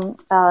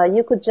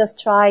just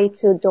try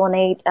to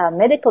donate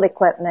medical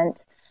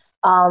equipment,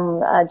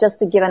 just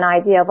to give an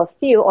idea of a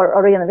few,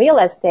 or even real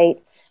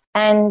estate.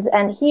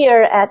 And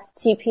here at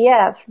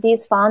TPF,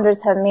 these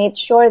founders have made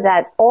sure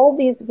that all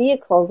these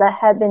vehicles that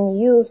have been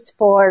used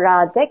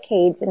for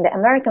decades in the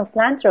American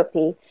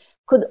philanthropy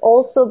could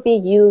also be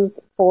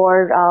used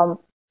for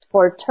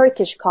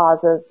Turkish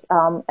causes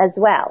as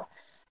well.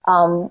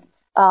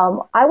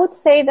 I would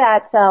say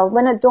that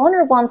when a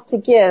donor wants to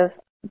give,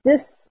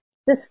 this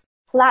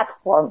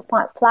platform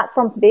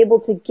to be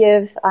able to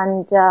give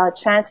and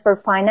transfer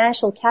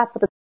financial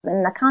capital in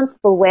an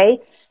accountable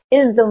way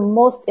is the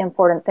most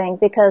important thing,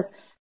 because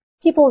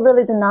people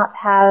really do not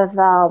have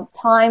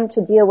time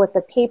to deal with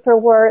the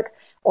paperwork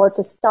or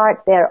to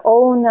start their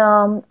own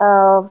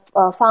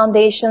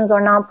foundations or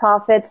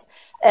nonprofits.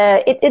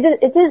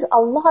 It is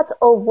a lot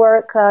of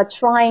work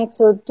trying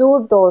to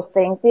do those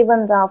things,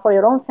 even for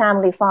your own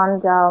family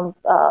fund.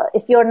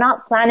 If you're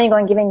not planning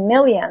on giving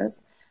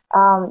millions,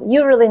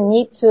 you really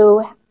need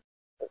to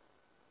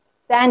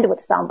stand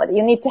with somebody.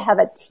 You need to have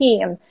a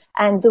team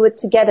and do it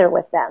together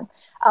with them.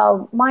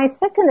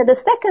 The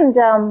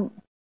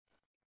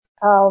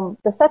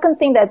second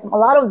thing that a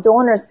lot of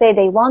donors say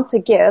they want to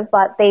give,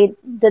 but they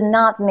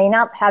may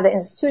not have the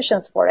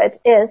institutions for it,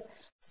 is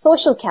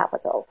social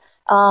capital.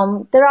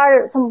 There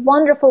are some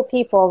wonderful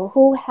people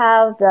who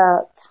have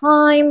the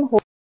time, who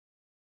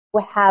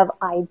have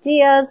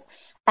ideas,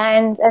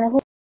 and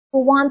who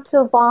want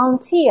to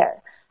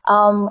volunteer.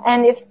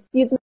 And if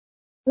you do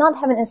not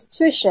have an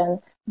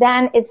institution,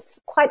 then it's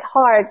quite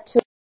hard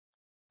to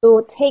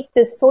take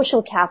this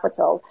social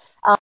capital,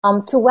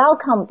 to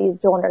welcome these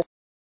donors,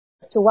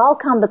 to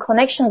welcome the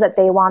connections that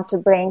they want to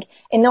bring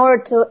in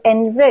order to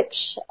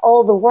enrich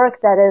all the work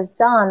that is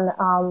done,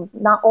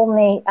 not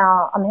only,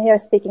 I'm here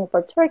speaking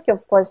for Turkey,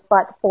 of course,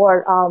 but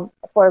for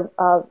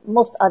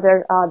most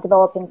other,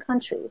 developing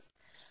countries.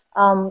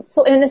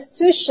 So an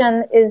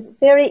institution is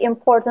very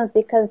important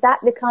because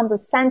that becomes a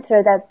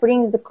center that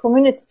brings the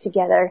community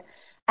together.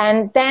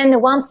 And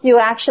then once you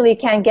actually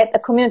can get the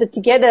community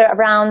together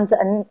around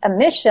a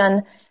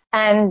mission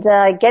and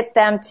get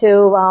them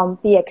to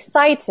be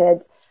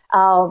excited,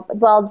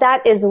 well,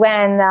 that is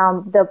when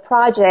the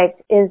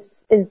project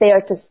is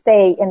there to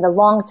stay in the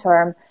long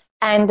term.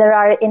 And there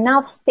are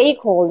enough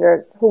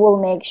stakeholders who will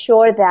make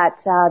sure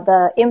that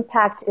the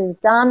impact is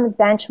done,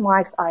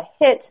 benchmarks are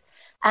hit,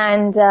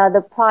 and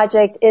the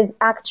project is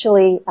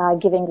actually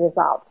giving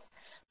results.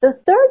 The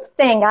third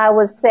thing I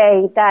would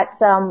say that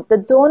the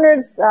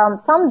donors,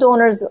 some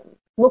donors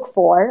look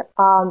for,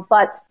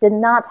 but did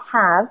not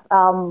have,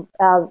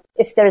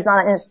 if there is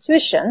not an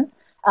institution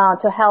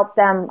to help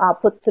them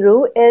put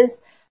through,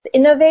 is the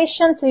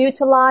innovation to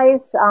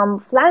utilize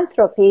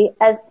philanthropy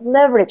as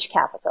leverage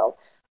capital.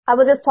 I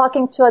was just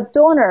talking to a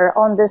donor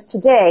on this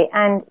today,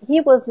 and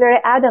he was very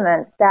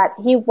adamant that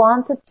he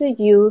wanted to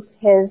use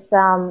his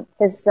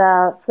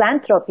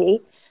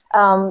philanthropy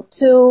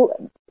to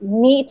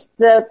meet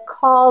the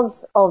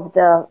cause of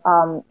the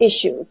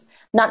issues,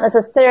 not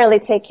necessarily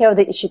take care of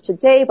the issue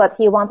today, but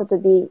he wanted to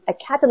be a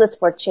catalyst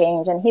for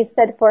change. And he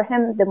said for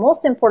him, the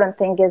most important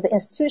thing is the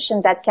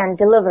institution that can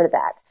deliver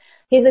that.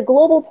 He's a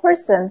global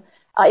person.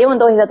 Even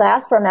though he's a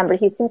diaspora member,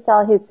 he sees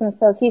himself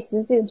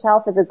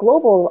as a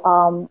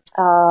global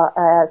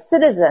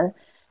citizen.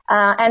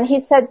 And he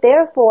said,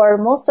 therefore,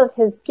 most of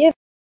his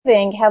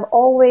giving have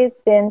always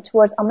been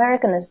towards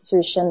American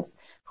institutions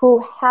who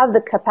have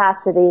the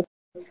capacity,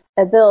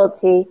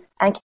 ability,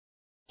 and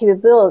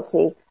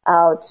capability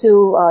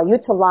to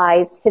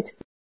utilize his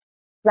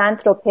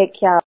philanthropic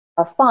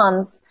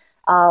funds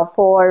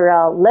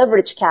for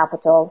leverage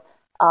capital,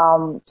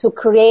 to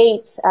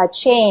create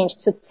change,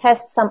 to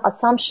test some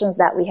assumptions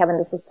that we have in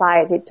the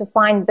society, to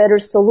find better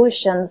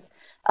solutions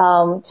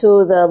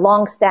to the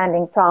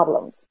long-standing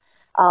problems.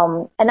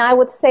 And I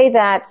would say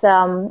that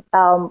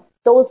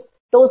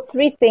those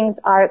three things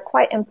are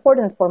quite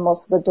important for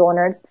most of the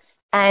donors,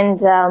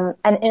 and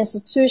an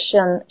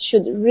institution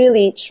should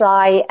really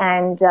try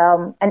and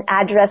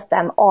address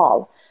them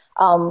all.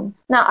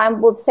 Now, I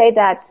would say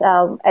that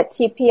at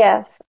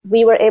TPF,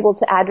 we were able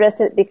to address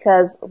it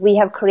because we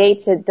have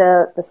created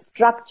the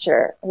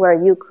structure where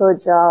you can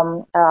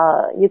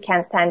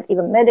send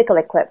even medical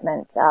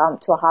equipment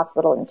to a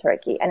hospital in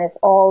Turkey, and it's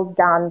all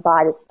done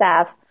by the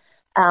staff,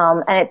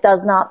 and it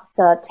does not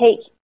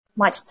take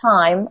much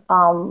time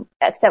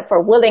except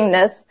for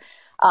willingness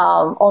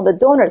on the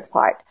donor's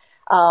part.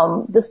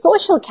 The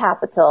social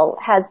capital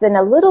has been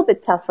a little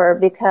bit tougher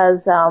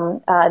because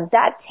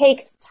that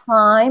takes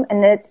time,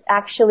 and it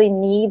actually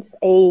needs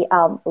a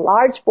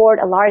large board,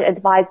 a large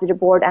advisory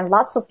board, and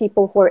lots of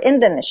people who are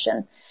in the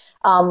mission.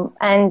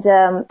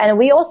 And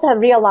we also have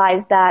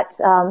realized that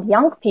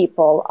young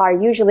people are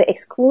usually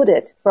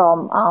excluded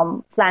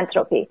from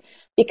philanthropy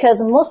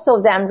because most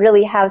of them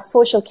really have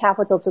social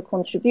capital to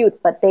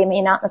contribute, but they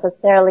may not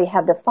necessarily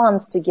have the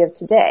funds to give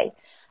today.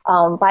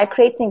 By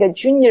creating a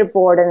junior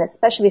board and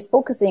especially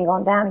focusing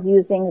on them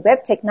using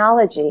web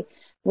technology,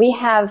 we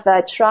have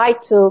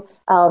tried to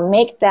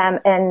make them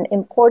an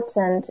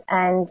important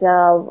and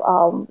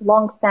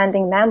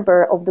long-standing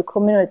member of the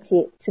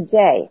community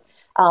today.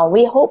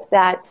 We hope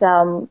that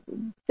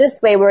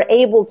this way we're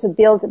able to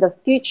build the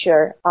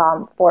future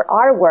for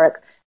our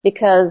work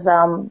because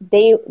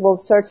they will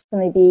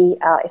certainly be,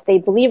 if they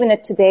believe in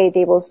it today,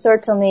 they will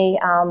certainly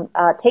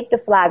take the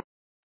flag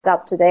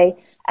up today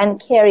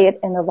and carry it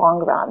in the long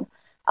run.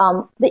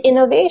 The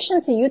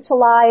innovation to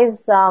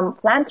utilize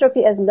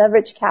philanthropy as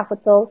leverage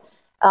capital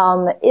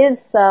is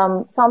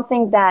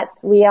something that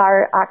we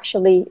are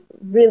actually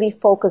really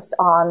focused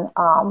on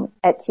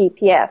at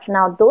TPF.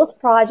 Now, those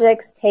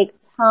projects take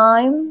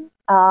time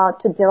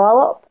to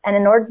develop, and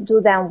in order to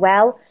do them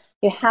well,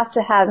 you have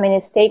to have many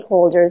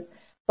stakeholders.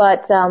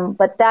 But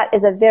that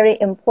is a very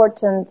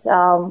important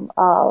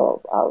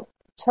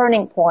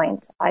turning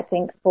point, I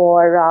think,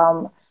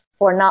 for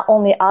not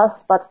only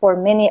us but for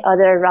many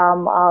other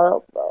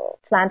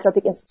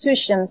philanthropic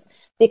institutions,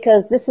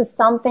 because this is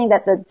something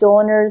that the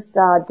donors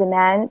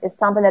demand, is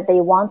something that they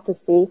want to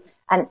see,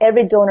 and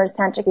every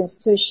donor-centric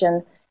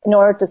institution, in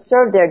order to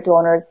serve their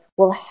donors,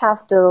 will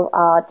have to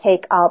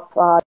take up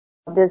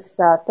this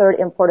third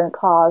important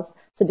cause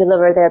to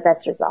deliver their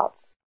best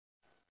results.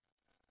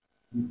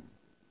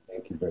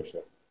 Thank you,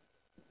 Burcu.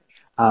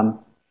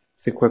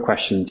 It's a quick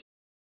question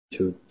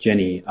to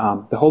Jenny.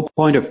 The whole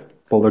point of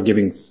Boulder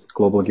Giving's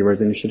Global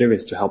Givers Initiative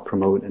is to help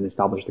promote and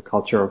establish the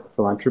culture of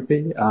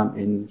philanthropy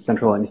in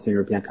Central and Eastern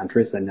European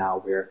countries, and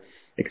now we're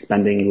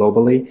expanding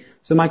globally.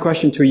 So my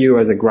question to you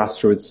as a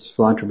grassroots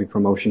philanthropy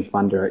promotion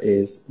funder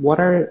is, what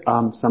are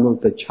some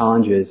of the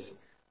challenges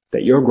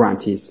that your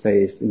grantees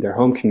face in their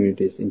home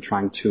communities in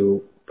trying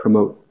to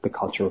promote the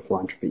culture of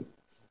philanthropy?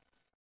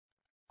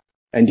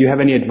 And do you have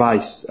any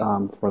advice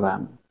for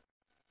them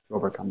to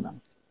overcome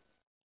them?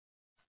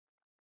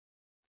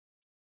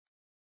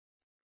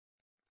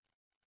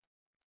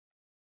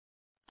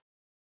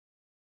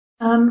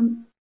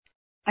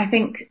 I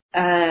think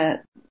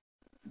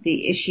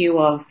the issue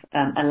of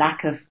a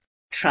lack of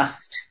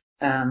trust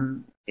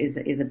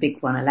is a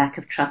big one. A lack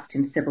of trust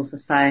in civil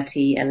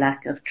society, a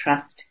lack of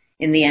trust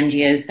in the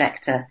NGO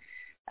sector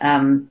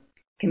can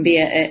be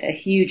a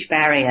huge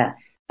barrier.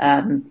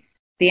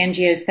 The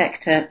NGO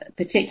sector,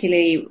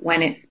 particularly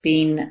when it's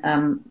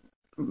been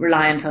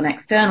reliant on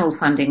external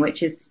funding,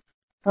 which is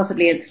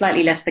possibly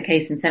slightly less the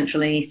case in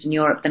Central and Eastern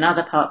Europe than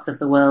other parts of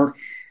the world,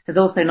 has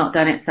also not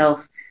done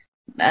itself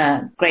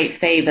great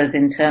favors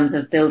in terms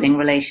of building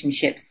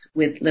relationships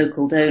with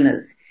local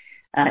donors.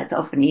 It's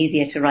often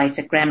easier to write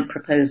a grant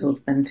proposal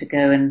than to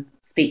go and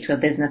speak to a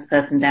business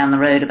person down the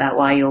road about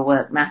why your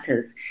work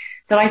matters.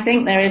 So I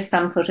think there is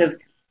some sort of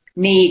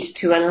need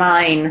to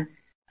align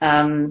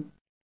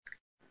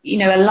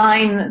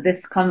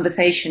this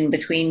conversation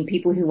between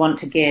people who want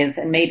to give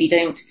and maybe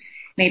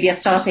are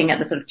starting at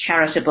the sort of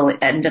charitable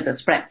end of the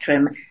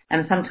spectrum,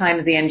 and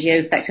sometimes the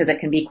NGO sector that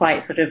can be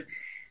quite sort of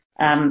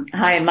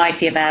high and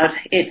mighty about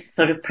its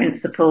sort of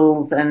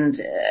principles and,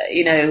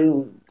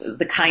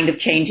 the kind of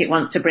change it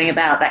wants to bring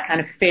about, that kind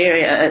of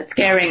fear,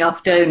 scaring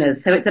off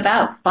donors. So it's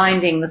about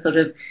finding the sort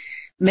of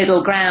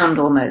middle ground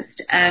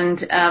almost. And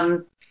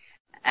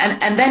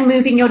then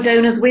moving your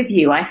donors with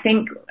you. I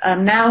think,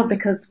 now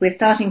because we're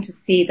starting to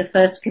see the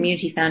first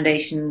community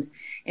foundations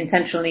in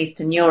Central and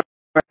Eastern Europe,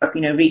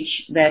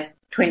 reach their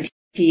 20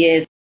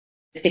 years,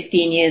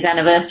 15 years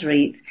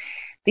anniversaries.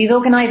 These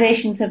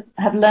organizations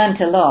have learned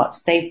a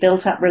lot. They've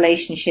built up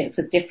relationships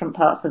with different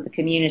parts of the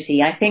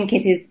community. I think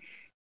it is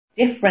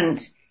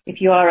different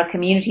if you are a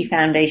community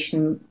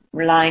foundation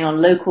relying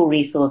on local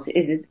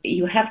resources.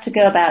 You have to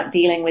go about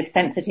dealing with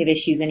sensitive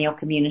issues in your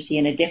community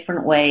in a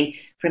different way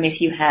from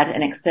if you had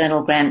an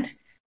external grant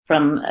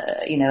from,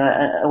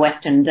 a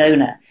Western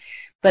donor.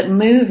 But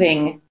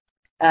moving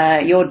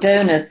your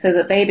donors so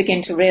that they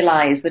begin to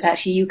realize that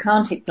actually you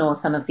can't ignore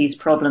some of these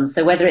problems.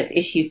 So whether it's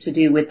issues to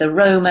do with the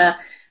Roma,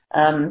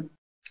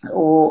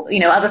 or,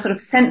 other sort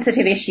of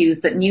sensitive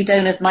issues that new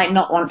donors might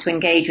not want to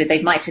engage with,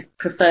 they might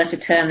prefer to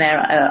turn their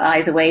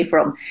eyes away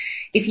from.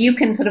 If you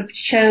can sort of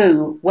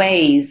show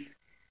ways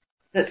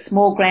that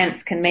small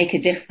grants can make a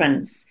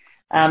difference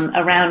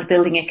around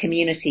building a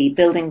community,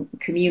 building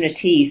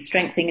communities,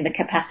 strengthening the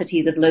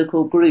capacities of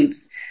local groups,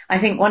 I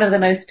think one of the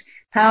most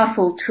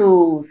powerful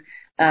tools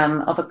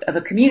of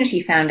a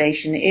community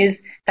foundation is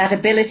that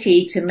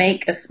ability to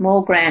make a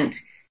small grant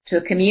to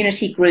a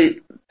community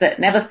group that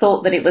never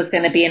thought that it was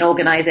going to be an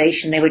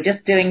organization. They were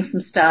just doing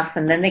some stuff,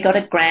 and then they got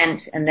a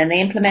grant, and then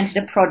they implemented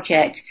a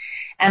project.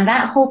 And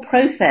that whole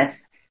process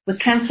was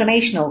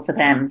transformational for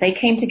them. They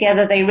came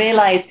together, they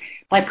realized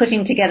by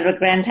putting together a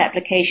grant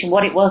application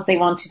what it was they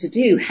wanted to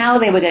do, how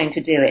they were going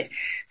to do it.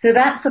 So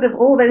that sort of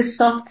all those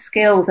soft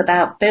skills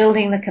about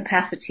building the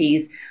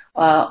capacities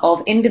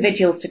of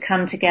individuals to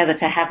come together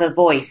to have a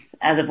voice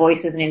as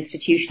an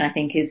institution, I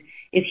think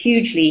is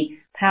hugely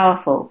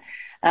powerful.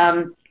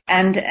 And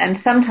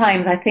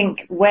sometimes I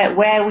think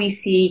where we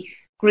see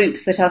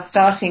groups that are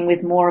starting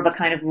with more of a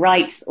kind of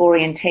rights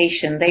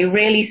orientation, they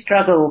really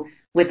struggle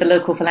with the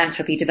local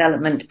philanthropy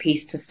development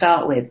piece to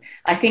start with.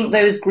 I think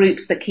those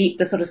groups that keep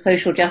the sort of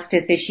social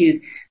justice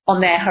issues on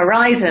their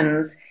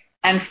horizons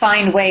and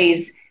find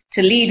ways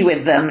to lead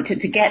with them, to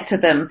get to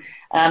them,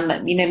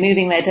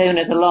 moving their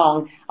donors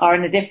along, are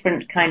in a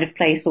different kind of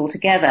place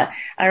altogether.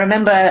 I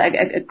remember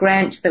a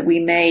grant that we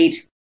made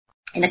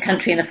in a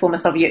country in the former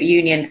Soviet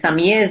Union some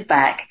years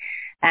back,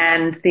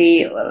 and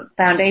the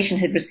foundation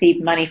had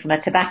received money from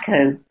a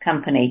tobacco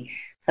company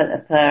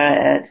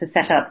to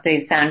set up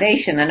the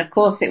foundation. And of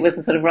course it was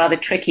a sort of rather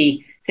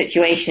tricky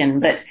situation,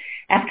 but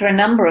after a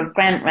number of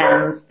grant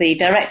rounds, the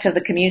director of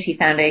the community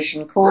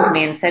foundation called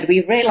me and said,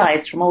 we've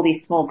realized from all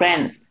these small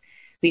grants,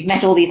 we've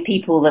met all these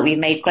people that we've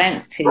made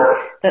grants to,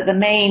 that the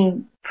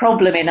main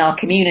problem in our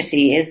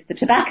community is the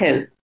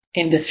tobacco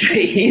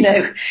industry,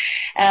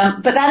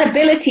 but that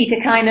ability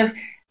to kind of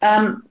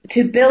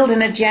to build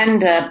an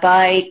agenda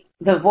by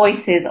the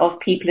voices of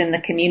people in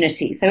the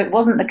community. So it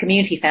wasn't the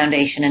community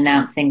foundation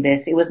announcing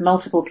this, it was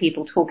multiple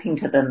people talking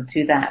to them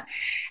to that.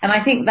 And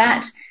I think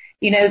that,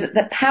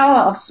 the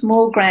power of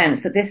small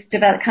grants, that this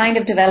kind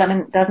of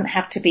development doesn't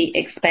have to be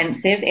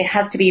expensive, it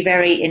has to be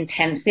very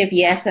intensive,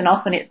 yes, and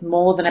often it's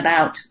more than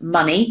about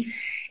money,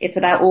 it's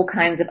about all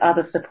kinds of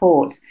other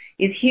support,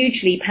 is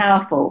hugely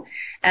powerful.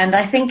 And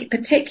I think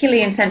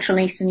particularly in Central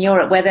and Eastern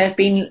Europe, where there have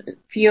been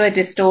fewer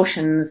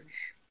distortions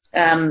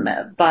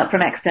but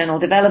from external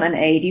development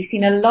aid, you've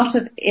seen a lot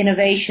of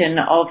innovation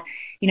of,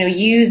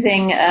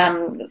 using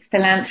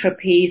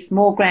philanthropy,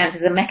 small grants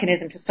as a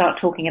mechanism to start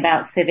talking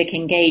about civic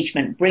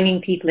engagement,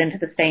 bringing people into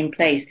the same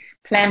place,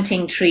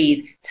 planting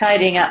trees,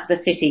 tidying up the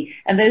city,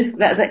 and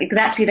that's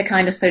exactly the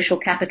kind of social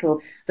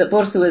capital that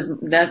Burcu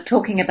was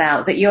talking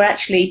about, that you're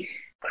actually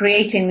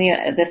creating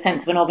the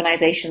sense of an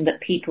organization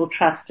that people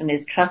trust and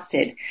is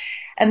trusted.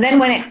 And then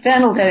when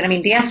external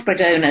diaspora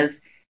donors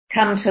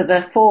come to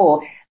the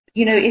fore,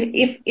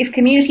 if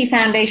community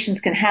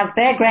foundations can have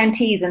their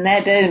grantees and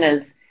their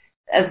donors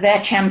as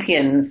their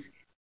champions,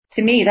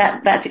 to me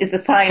that is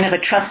the sign of a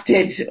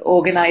trusted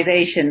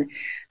organization.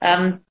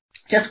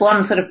 Just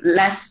one sort of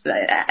last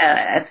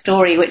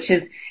story, which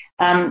is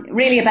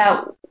really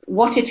about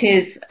what it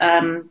is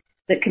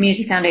that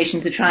community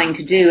foundations are trying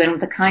to do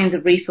and the kinds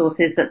of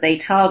resources that they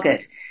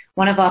target.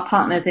 One of our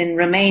partners in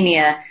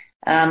Romania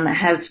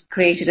has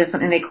created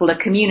something they call a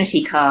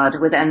community card,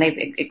 and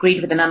they've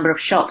agreed with a number of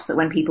shops that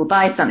when people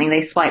buy something,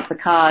 they swipe the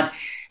card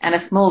and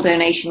a small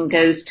donation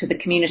goes to the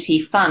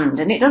community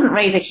fund. And it doesn't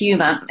raise a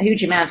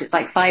huge amount. It's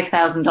like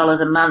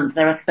 $5,000 a month.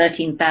 There are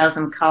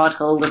 13,000 card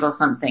holders or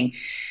something.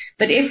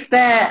 But if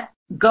their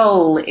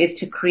goal is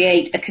to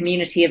create a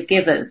community of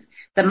givers,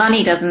 the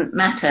money doesn't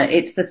matter.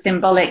 It's the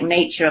symbolic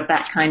nature of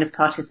that kind of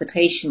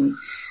participation.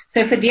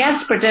 So for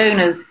diaspora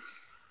donors,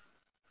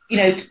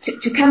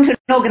 to come to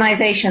an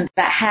organization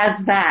that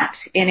has that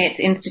in its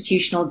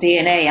institutional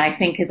DNA, I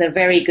think is a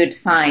very good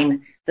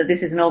sign that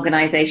this is an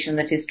organization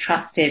that is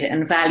trusted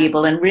and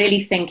valuable and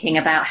really thinking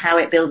about how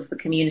it builds the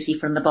community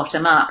from the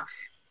bottom up.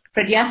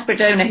 For a diaspora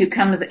donor who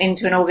comes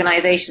into an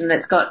organization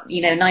that's got,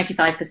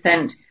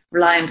 95%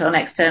 reliant on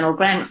external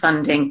grant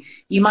funding,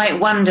 you might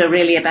wonder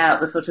really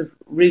about the sort of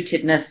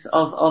rootedness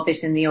of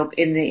it in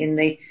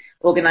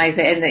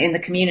the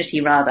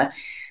community rather.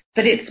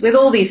 But it's with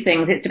all these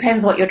things, it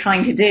depends what you're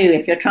trying to do.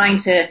 If you're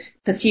trying to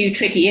pursue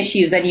tricky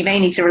issues, then you may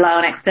need to rely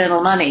on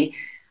external money.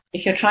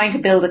 If you're trying to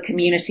build a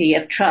community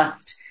of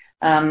trust,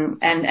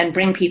 and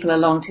bring people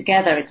along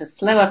together, it's a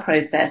slower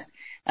process,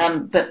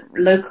 but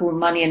local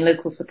money and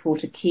local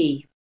support are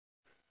key.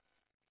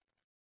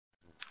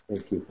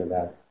 Thank you for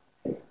that.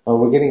 Well,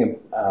 we're getting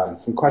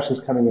some questions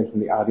coming in from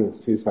the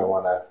audience too, so I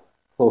want to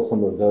pull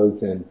some of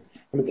those in.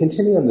 I'm going to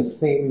continue on the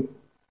same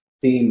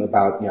theme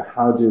about,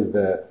 how do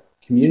the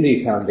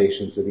community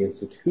foundations or the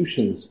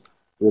institutions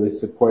really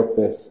support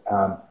this.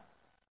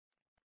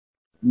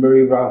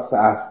 Marie Ross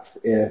asks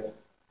if,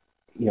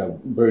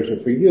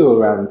 Burcu, for you,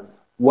 around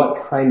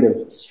what kind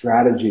of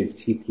strategies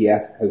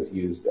TPF has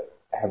used.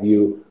 Have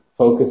you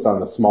focused on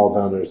the small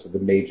donors or the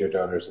major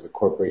donors or the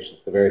corporations,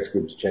 the various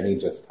groups Jenny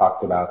just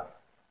talked about?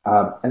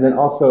 And then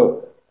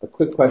also a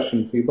quick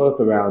question for you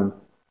both around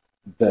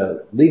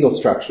the legal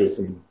structures.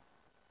 And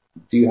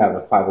do you have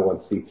a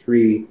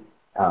 501c3?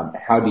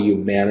 How do you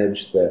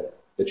manage the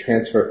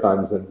transfer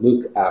funds? And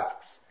Luke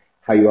asks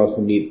how you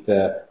also meet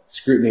the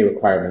scrutiny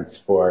requirements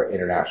for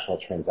international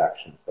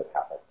transactions that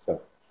happen. So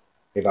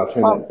maybe I'll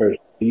turn that first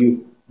to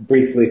you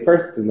briefly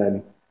first, and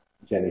then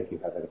Jenny, if you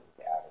have anything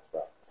to add as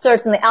well.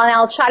 Certainly.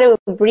 I'll try to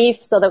be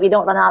brief so that we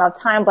don't run out of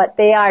time, but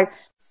they are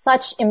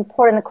such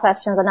important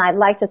questions, and I'd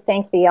like to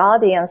thank the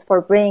audience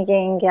for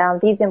bringing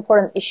these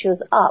important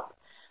issues up.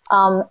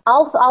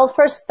 I'll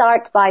first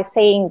start by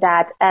saying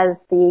that as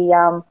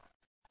the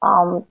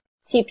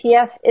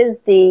TPF is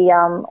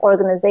the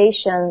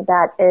organization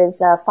that is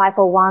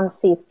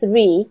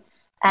 501c3,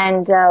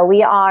 And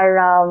we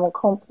are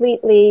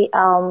completely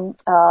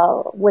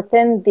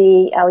within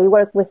the we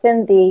work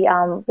within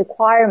the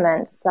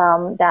requirements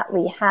that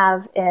we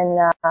have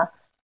in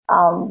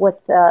with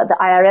the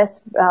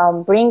IRS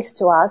brings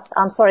to us.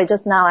 I'm sorry,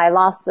 just now I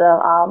lost the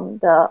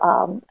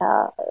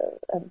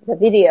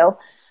video.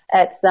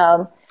 It's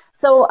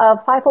so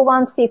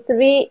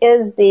 501c3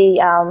 is the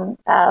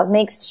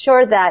makes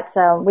sure that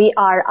we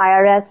are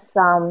IRS.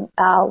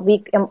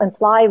 We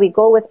imply we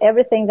go with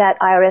everything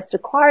that IRS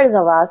requires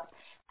of us.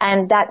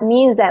 And that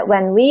means that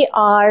when we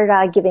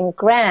are giving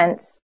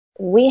grants,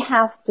 we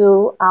have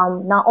to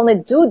not only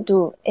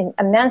do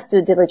immense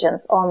due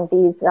diligence on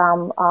these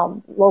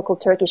local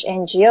Turkish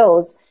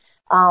NGOs,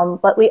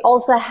 but we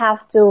also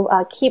have to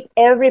keep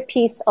every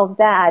piece of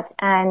that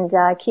and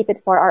keep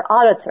it for our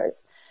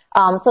auditors.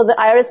 So the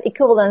IRS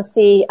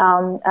equivalency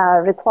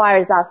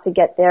requires us to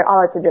get their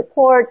audited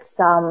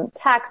reports,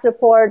 tax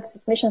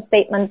reports, mission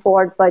statement,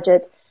 board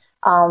budget.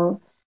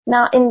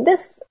 Now, in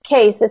this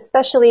case,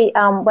 especially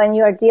when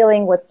you are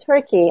dealing with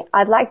Turkey,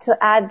 I'd like to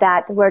add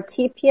that where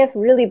TPF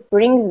really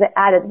brings the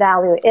added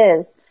value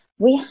is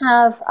we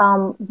have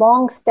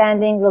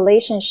long-standing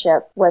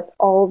relationship with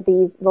all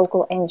these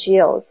local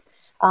NGOs.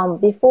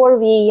 Before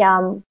we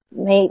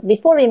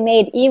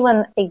made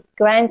even a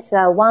grant,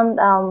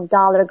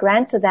 $1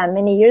 grant to them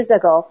many years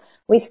ago,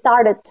 we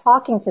started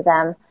talking to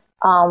them,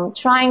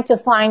 trying to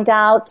find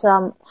out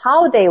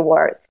how they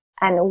work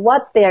and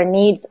what their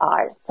needs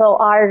are. So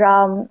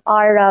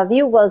our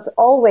view was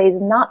always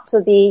not to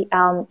be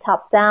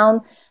top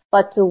down,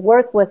 but to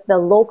work with the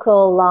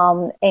local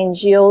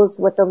NGOs,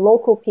 with the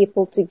local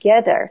people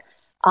together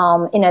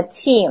in a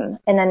team,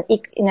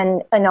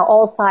 in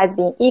all sides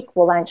being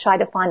equal and try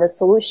to find the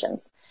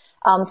solutions.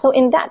 So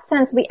in that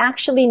sense, we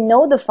actually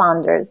know the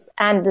founders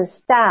and the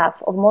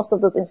staff of most of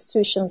those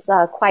institutions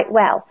quite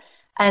well.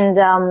 And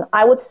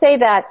I would say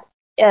that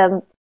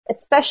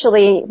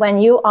especially when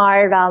you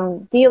are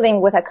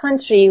dealing with a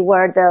country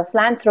where the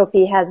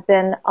philanthropy has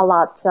been a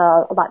lot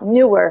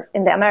newer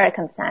in the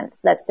American sense,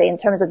 let's say in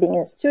terms of being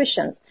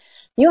institutions,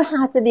 you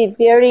have to be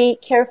very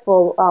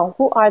careful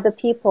who are the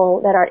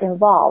people that are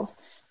involved.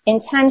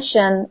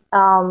 Intention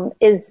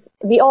is,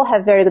 we all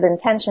have very good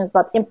intentions,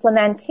 but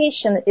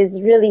implementation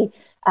is really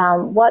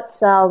what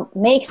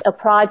makes a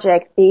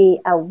project be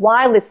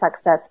wildly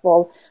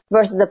successful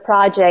versus a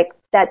project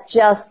that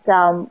just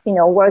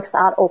works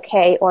out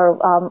okay,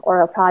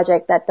 or a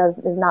project that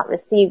is not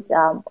received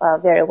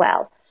very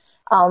well.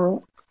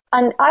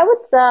 And I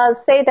would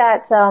say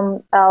that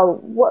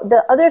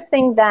the other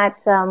thing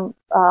that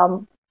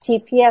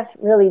TPF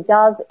really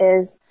does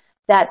is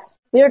that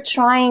we're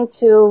trying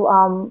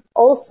to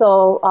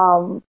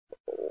also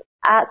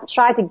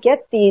try to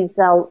get these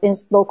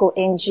local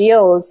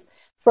NGOs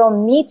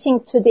from meeting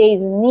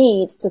today's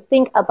needs to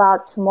think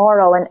about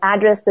tomorrow and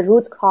address the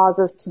root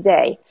causes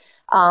today.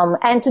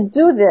 And to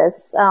do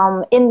this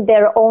in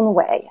their own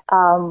way.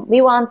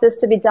 We want this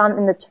to be done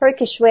in the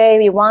Turkish way.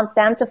 We want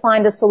them to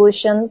find the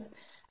solutions.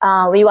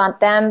 We are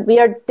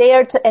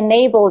there to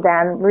enable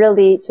them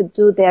really to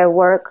do their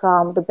work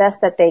the best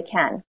that they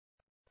can.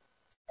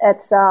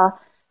 It's in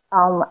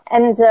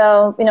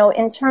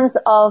terms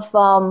of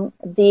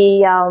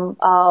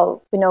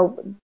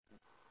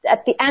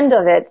at the end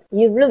of it,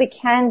 you really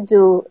can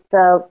do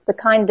the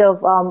kind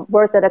of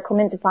work that a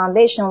community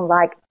foundation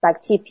like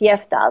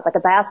TPF does, like a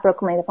Diaspora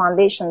Community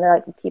Foundation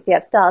like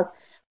TPF does,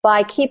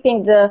 by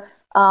keeping the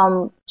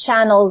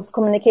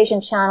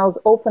communication channels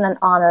open and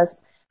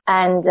honest,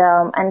 and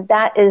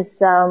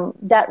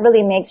that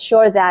really makes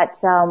sure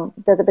that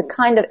the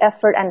kind of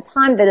effort and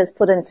time that is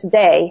put in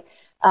today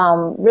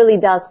really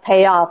does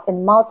pay off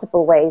in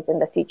multiple ways in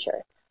the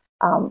future.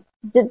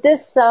 Did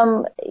this,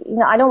 I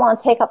don't want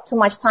to take up too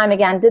much time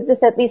again. Did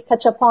this at least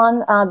touch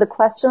upon the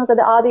questions that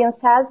the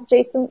audience has?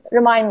 Jason,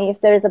 remind me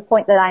if there is a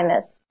point that I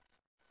missed.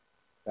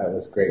 That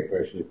was great,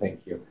 Burcu.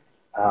 Thank you.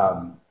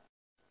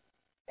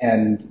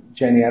 And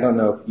Jenny, I don't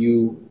know if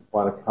you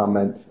want to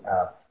comment.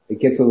 It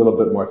gets a little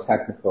bit more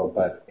technical,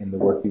 but in the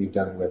work that you've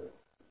done with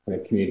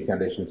community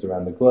foundations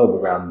around the globe,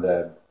 around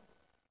the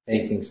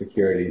banking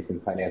securities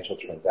and financial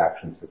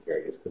transaction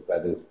securities, because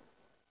that is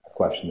a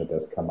question that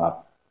does come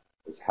up.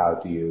 Is how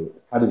do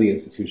the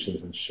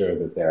institutions ensure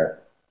that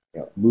they're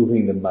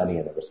moving the money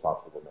in a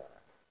responsible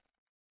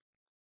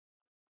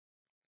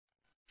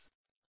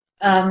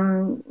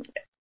manner?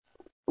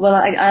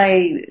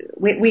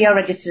 We are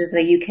registered as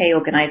a UK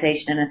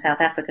organisation and a South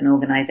African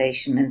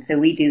organisation, and so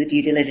we do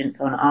due diligence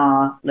on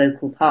our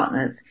local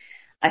partners.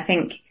 I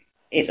think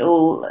it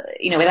all,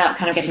 without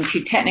kind of getting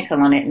too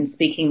technical on it and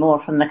speaking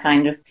more from the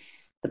kind of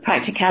the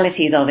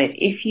practicalities of it,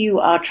 if you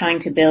are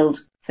trying to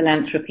build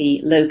philanthropy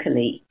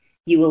locally,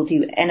 you will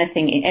do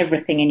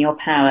everything in your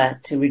power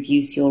to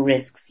reduce your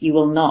risks. You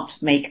will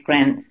not make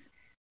grants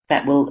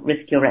that will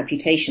risk your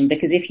reputation,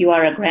 because if you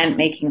are a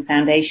grant-making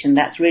foundation,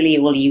 that's really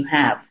all you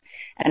have.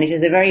 And it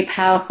is a very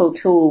powerful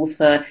tool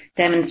for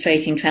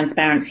demonstrating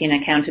transparency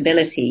and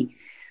accountability.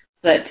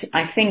 But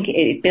I think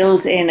it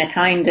builds in a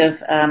kind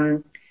of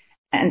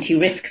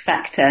anti-risk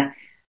factor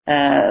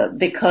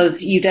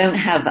because you don't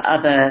have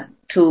other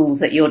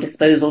tools at your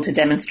disposal to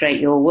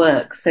demonstrate your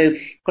work. So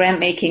grant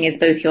making is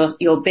both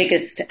your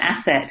biggest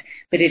asset,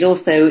 but it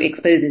also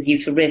exposes you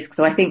to risk.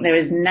 So I think there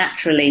is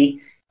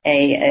naturally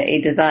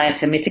a desire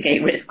to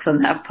mitigate risks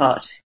on that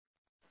part.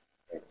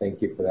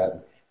 Thank you for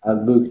that.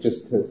 Luke,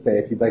 just to say,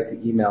 if you'd like to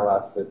email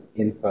us at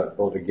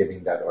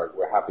info@bouldergiving.org,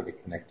 we're happy to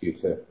connect you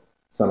to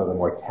some of the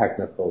more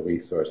technical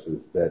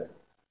resources that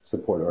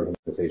support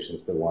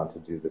organizations that want to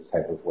do this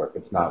type of work.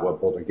 It's not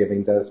what Boulder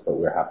Giving does, but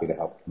we're happy to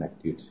help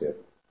connect you to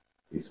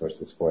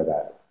resources for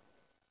that.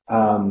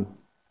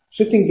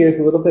 Shifting gears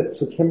a little bit,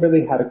 so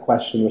Kimberly had a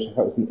question, which I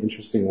thought was an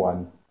interesting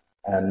one,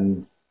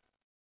 and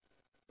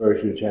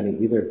Burcu, Jenny,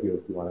 either of you,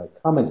 if you want to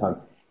comment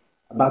on,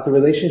 about the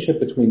relationship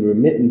between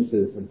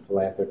remittances and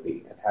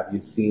philanthropy. And have you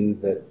seen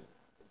that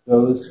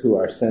those who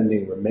are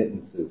sending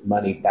remittances,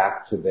 money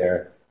back to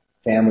their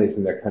families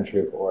in their country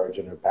of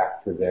origin or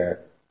back to their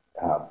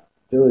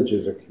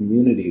villages or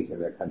communities in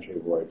their country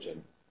of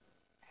origin,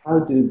 how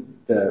do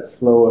the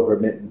flow of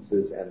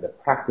remittances and the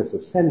practice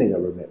of sending a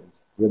remittance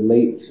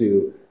relate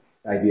to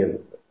the idea of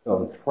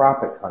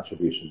philanthropic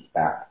contributions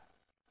back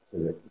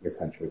to your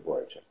country of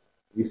origin?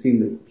 Have you seen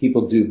that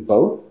people do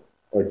both,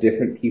 or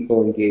different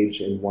people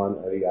engage in one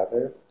or the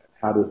other?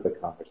 How does the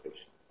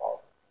conversation evolve?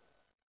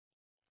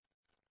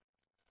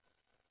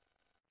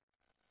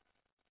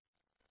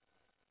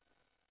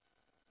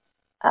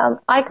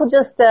 I could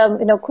just,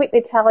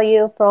 quickly tell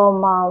you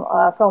from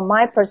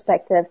my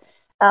perspective.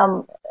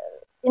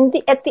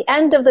 At the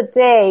end of the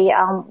day,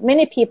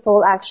 many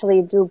people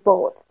actually do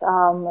both.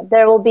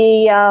 There will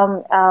be,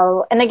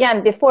 and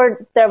again,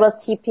 before there was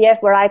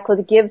TPF, where I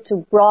could give to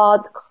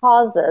broad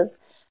causes,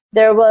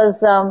 there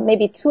was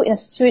maybe two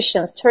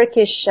institutions,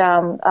 Turkey-based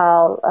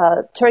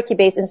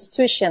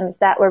institutions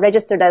that were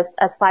registered as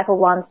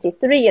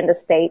 501c3 in the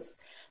States.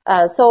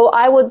 So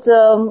I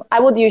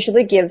would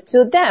usually give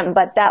to them,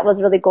 but that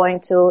was really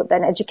going to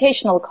an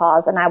educational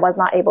cause, and I was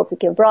not able to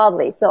give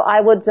broadly. So I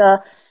would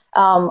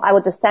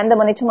just send the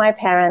money to my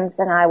parents,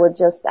 and I would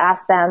just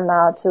ask them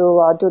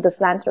to do the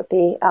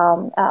philanthropy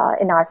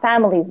in our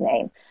family's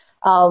name.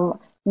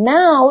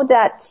 Now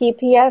that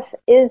TPF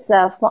is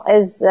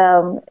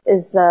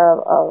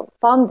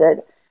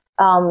funded,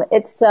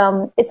 it's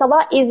a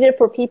lot easier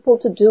for people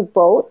to do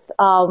both.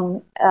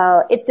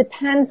 It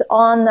depends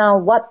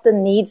on what the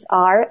needs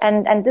are,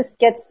 and this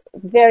gets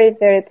very,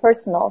 very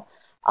personal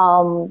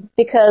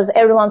because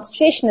everyone's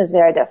situation is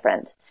very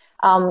different.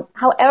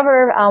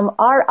 However,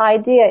 our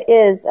idea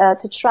is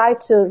to try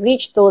to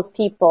reach those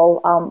people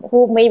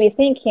who may be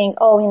thinking,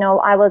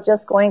 I was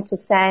just going to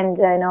send,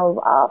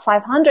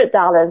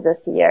 $500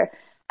 this year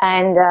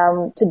and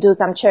to do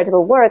some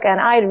charitable work,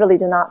 and I really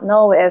do not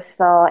know if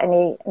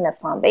any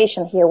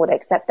foundation here would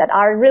accept that.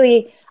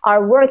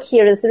 Our work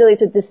here is really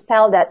to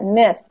dispel that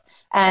myth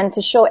and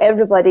to show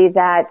everybody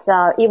that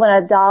even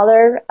a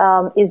dollar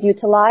is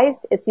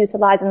utilized. It's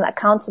utilized in an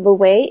accountable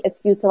way.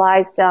 It's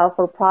utilized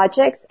for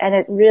projects, and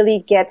it really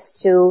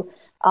gets to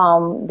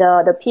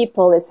the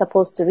people it's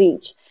supposed to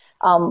reach.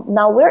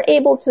 Now we're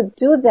able to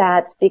do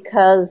that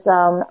because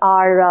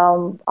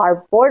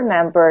our board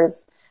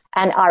members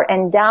and our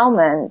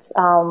endowment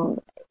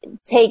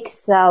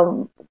takes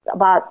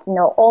about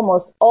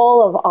almost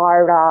all of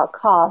our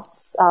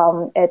costs.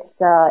 It's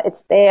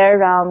there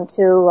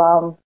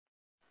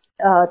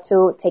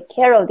to take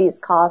care of these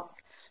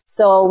costs.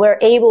 So we're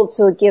able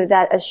to give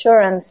that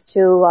assurance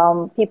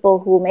to people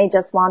who may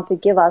just want to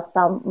give us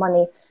some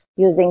money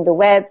using the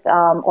web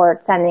or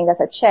sending us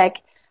a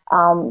check,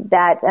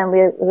 and we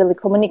really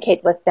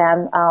communicate with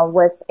them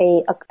with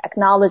a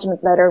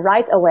acknowledgement letter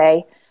right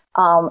away,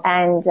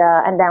 and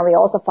then we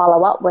also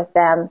follow up with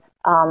them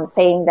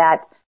saying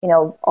that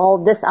all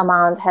this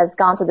amount has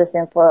gone to this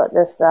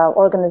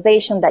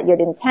organization that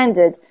you'd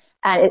intended,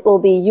 and it will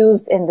be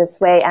used in this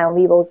way, and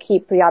we will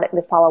keep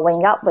periodically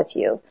following up with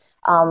you.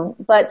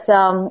 But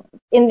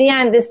in the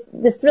end,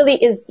 this really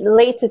is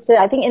related to,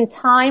 I think in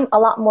time, a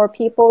lot more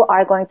people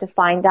are going to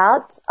find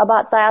out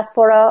about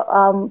diaspora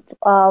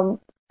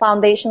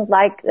foundations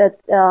like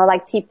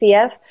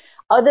TPF.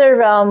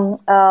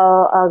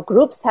 Other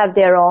groups have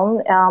their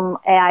own.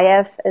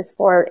 AIF is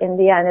for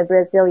India, and a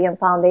Brazilian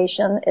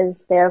foundation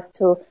is there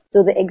to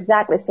do the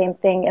exactly same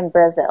thing in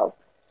Brazil.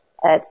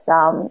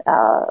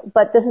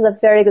 But this is a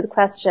very good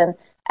question.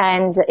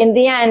 And in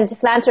the end,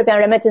 philanthropy and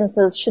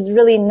remittances should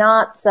really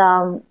not,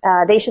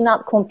 they should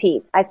not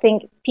compete. I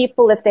think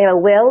people, if they have a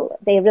will,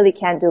 they really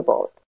can do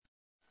both.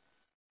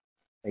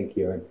 Thank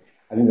you. And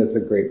I think that's a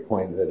great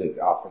point, that it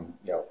often,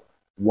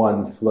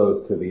 one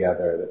flows to the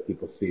other, that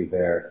people see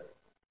their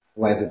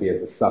philanthropy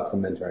as a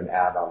supplement or an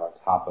add-on on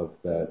top of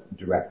the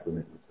direct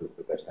remittances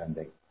that they're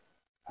sending.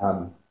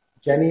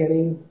 Jenny,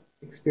 any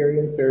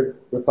experience or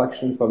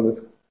reflections on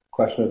this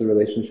question of the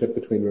relationship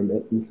between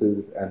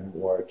remittances and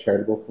more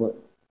charitable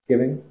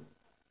giving?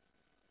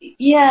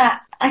 Yeah,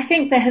 I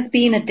think there has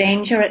been a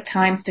danger at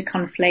times to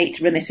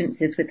conflate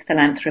remittances with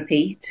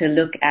philanthropy, to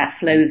look at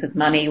flows of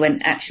money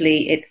when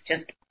actually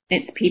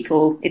it's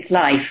people, it's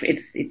life,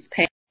 it's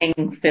paying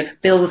for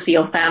bills for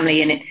your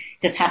family, and it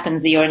just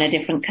happens that you're in a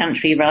different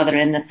country rather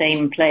in the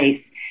same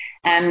place.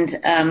 And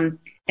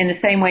in the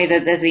same way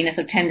that there's been a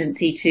sort of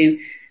tendency to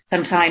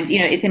sometimes,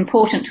 it's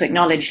important to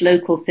acknowledge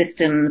local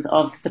systems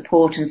of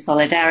support and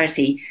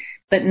solidarity,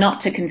 but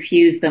not to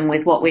confuse them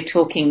with what we're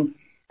talking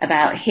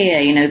about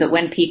here, that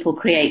when people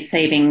create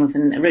savings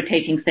and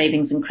rotating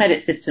savings and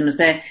credit systems,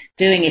 they're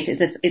doing it's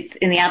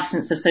in the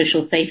absence of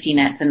social safety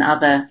nets and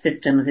other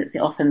systems. It's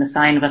often the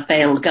sign of a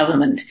failed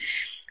government.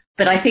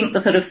 But I think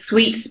the sort of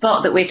sweet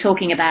spot that we're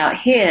talking about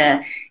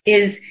here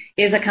is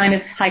a kind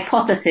of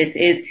hypothesis,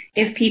 is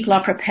if people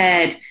are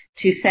prepared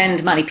to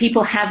send money,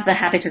 people have the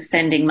habit of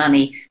sending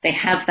money, they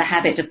have the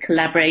habit of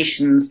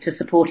collaborations to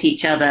support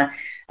each other,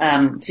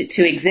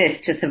 to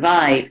exist, to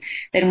survive,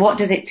 then what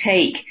does it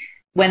take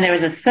when there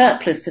is a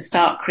surplus to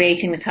start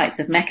creating the types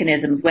of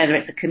mechanisms, whether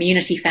it's a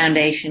community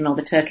foundation or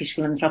the Turkish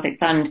Philanthropy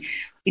Fund,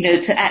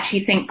 to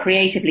actually think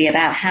creatively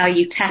about how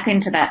you tap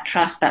into that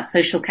trust, that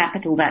social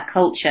capital, that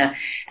culture,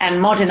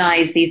 and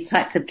modernize these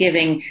types of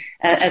giving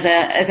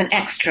as an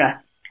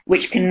extra,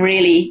 which can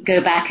really go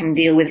back and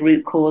deal with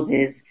root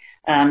causes.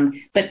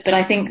 But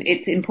I think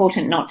it's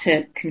important not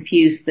to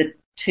confuse the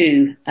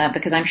two,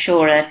 because I'm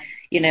sure a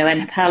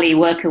Nepali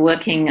worker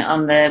working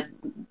on the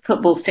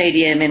football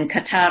stadium in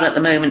Qatar at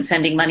the moment,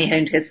 sending money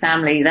home to his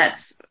family,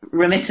 that's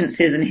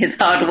remittances and his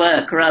hard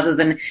work rather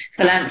than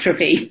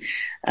philanthropy.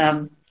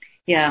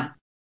 Yeah.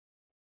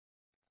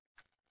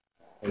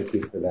 Thank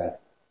you for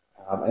that.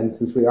 And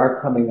since we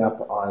are coming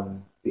up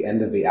on the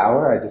end of the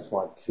hour, I just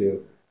want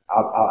to,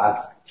 I'll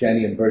ask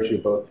Jenny and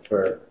Burcu both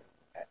to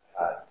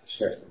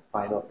share some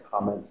final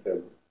comments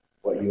of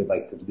what you would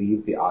like to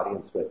leave the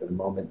audience with in a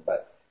moment,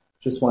 but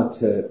just want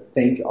to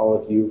thank all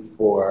of you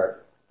for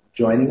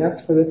joining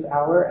us for this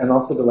hour, and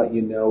also to let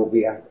you know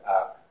we have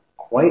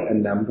quite a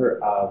number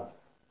of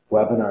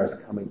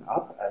webinars coming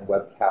up and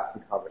webcasts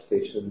and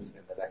conversations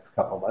in the next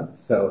couple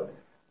months. So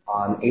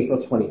on April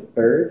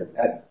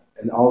 23rd,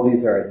 and all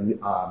these are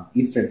at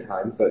Eastern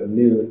time, so at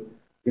noon,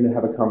 we're going to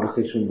have a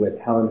conversation with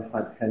Helen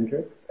Hunt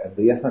Hendricks and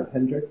Leah Hunt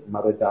Hendricks,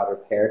 mother-daughter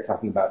pair,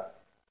 talking about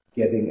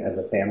giving as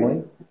a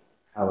family.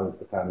 Helen's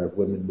the founder of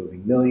Women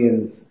Moving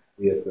Millions.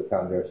 Leah's the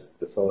founder of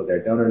the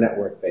Solidar Donor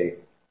Network. They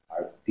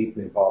are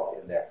deeply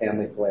involved in their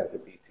family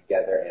philanthropy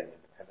together and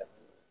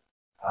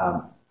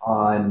independently.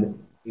 On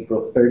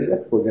April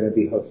 30th, we're going to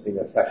be hosting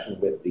a session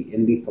with the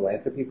Indie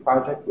Philanthropy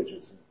Project, which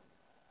is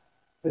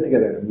put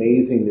together an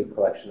amazing new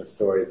collection of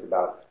stories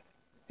about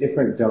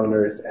different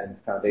donors and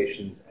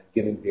foundations and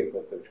giving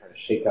vehicles that are trying to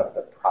shake up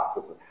the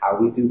process of how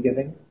we do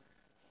giving.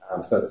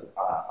 So it's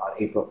on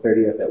April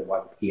 30th at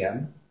 1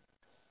 p.m.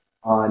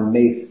 On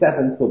May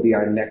 7th will be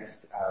our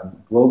next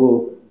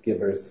Global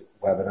Givers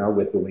webinar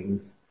with the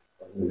Wings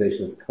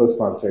organization as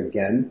co-sponsor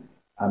again.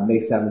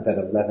 May 7th at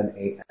 11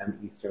 a.m.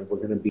 Eastern, we're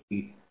going to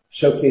be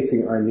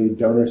showcasing our new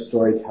donor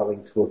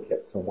storytelling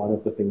toolkit. So one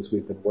of the things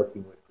we've been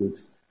working with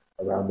groups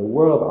around the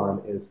world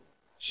on is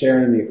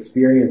sharing the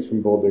experience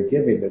from Boulder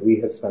Giving that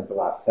we have spent the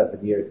last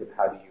 7 years of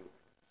how do you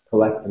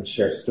collect and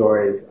share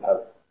stories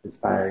of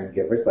inspiring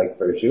givers like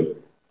Burcu.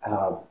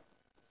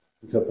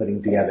 So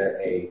putting together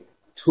a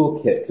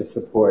toolkit to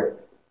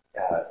support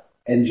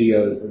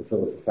NGOs and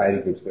civil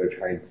society groups that are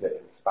trying to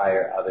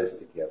inspire others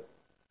to give.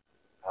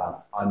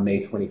 On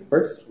May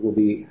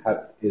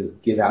 21st is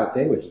Give Out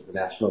Day, which is the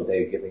National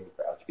Day of Giving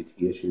for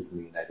LGBT issues in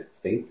the United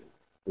States.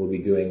 We'll be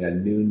doing a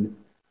noon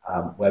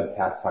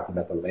webcast talking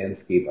about the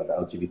landscape of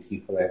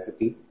LGBT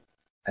philanthropy.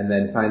 And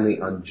then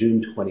finally on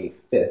June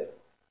 25th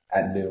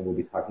at noon, we'll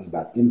be talking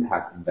about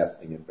impact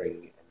investing and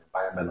bringing an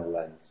environmental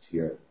lens to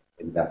your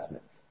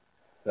investments.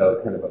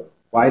 So kind of a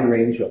wide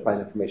range. You'll find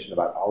information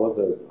about all of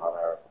those on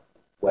our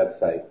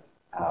website.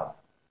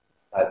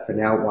 But for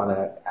now, I want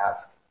to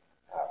ask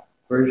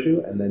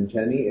Burcu and then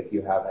Jenny if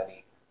you have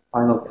any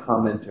final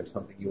comment or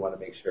something you want to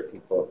make sure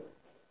people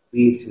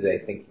leave today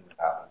thinking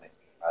about when they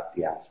think about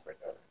diaspora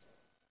donors.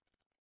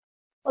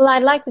 Well,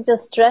 I'd like to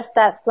just stress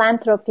that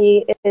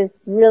philanthropy is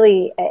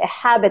really a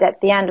habit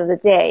at the end of the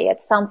day.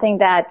 It's something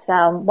that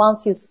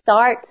once you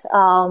start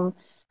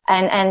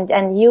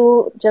and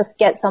you just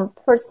get some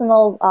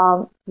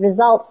personal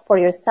results for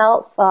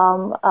yourself,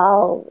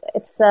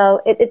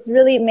 it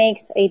really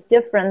makes a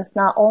difference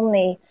not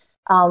only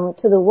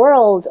to the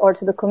world or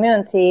to the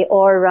community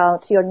or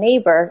to your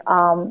neighbor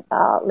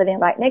living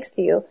right next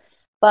to you,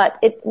 but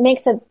it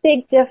makes a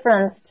big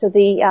difference to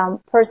the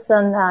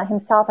person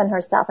himself and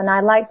herself. And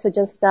I'd like to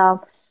just,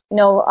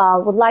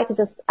 would like to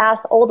just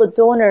ask all the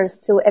donors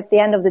to, at the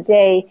end of the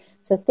day,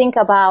 to think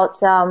about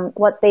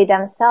what they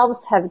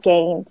themselves have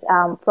gained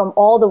from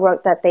all the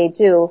work that they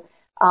do,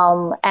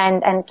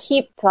 and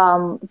keep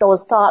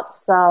those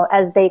thoughts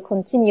as they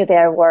continue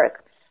their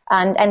work.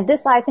 And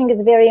this, I think,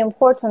 is very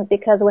important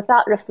because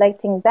without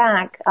reflecting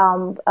back,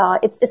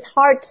 it's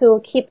hard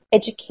to keep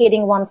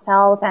educating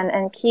oneself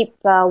and keep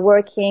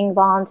working,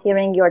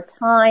 volunteering your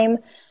time,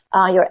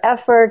 your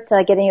effort,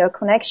 getting your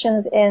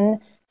connections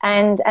in,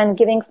 and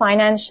giving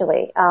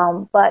financially.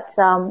 But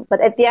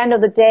at the end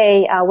of the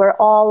day, we're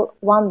all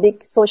one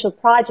big social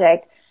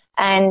project,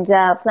 And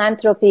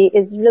philanthropy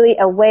is really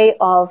a way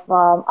of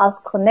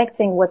us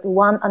connecting with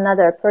one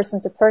another,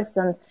 person to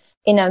person,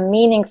 in a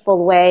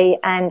meaningful way,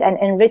 and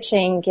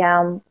enriching,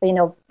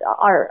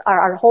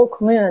 our whole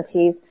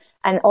communities,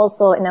 and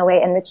also in a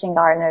way enriching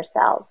our inner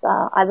selves.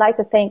 I'd like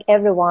to thank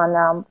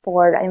everyone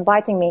for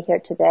inviting me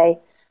here today.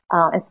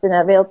 It's been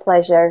a real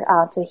pleasure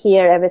to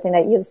hear everything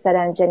that you've said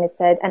and Jenny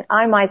said, and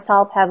I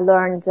myself have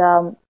learned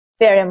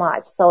very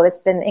much. So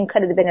it's been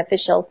incredibly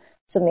beneficial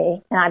to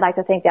me, and I'd like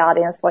to thank the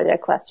audience for their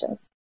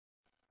questions.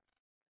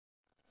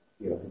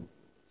 Thank you.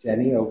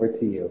 Jenny, over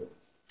to you.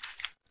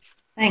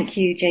 Thank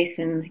you,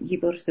 Jason.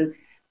 Burcu.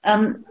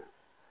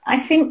 I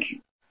think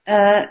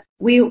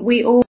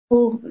we all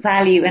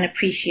value and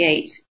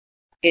appreciate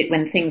it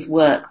when things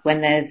work, when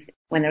there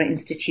are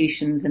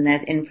institutions and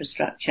there's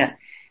infrastructure.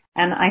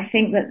 And I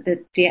think that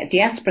the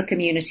diaspora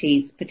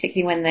communities,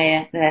 particularly when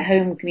their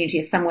home community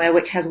is somewhere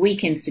which has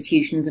weak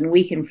institutions and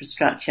weak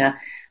infrastructure,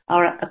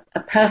 are a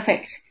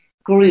perfect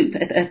group,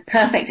 a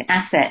perfect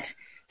asset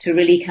to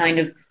really kind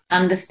of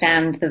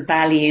understand the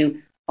value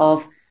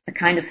of a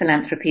kind of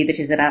philanthropy that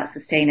is about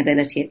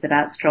sustainability. It's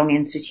about strong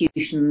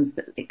institutions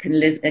that it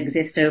can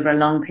exist over a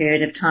long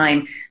period of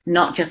time,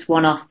 not just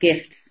one-off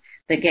gifts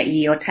that get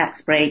you your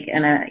tax break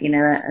and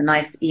a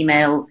nice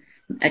email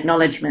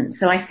acknowledgement.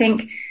 So I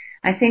think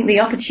the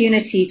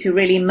opportunity to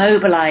really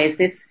mobilize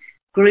this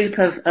group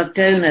of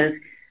donors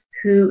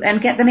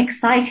and get them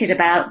excited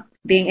about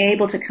being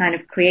able to kind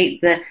of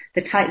create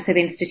the types of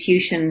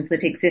institutions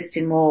that exist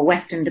in more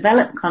Western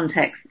developed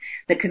contexts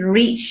that can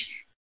reach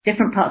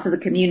different parts of the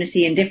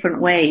community in different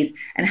ways,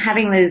 and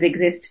having those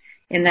exist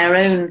in their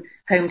own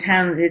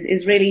hometowns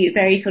is really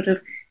very sort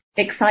of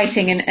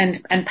exciting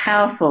and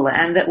powerful,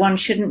 and that one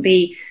shouldn't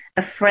be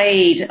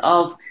afraid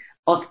of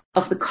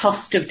the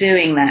cost of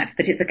doing that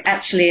it's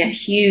actually a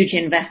huge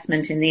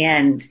investment in the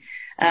end.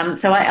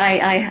 So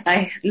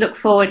I look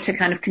forward to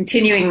kind of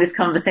continuing this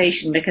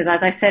conversation, because as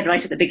I said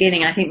right at the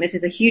beginning, I think this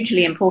is a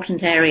hugely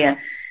important area,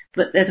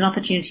 but there's an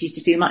opportunity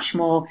to do much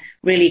more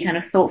really kind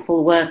of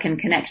thoughtful work and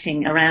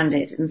connecting around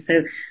it. And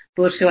so,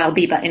 Burcu, I'll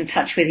be back in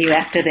touch with you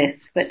after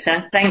this. But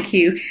thank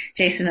you,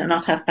 Jason and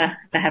Otta,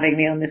 for having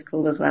me on this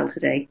call as well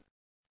today.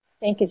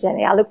 Thank you,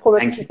 Jenny. I look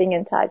forward to keeping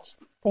in touch.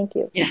 Thank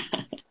you. Yeah.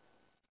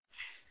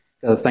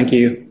 So thank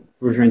you,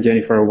 Burcu and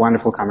Jenny, for a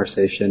wonderful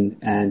conversation,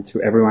 and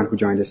to everyone who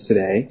joined us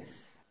today.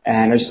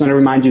 And I just want to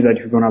remind you that if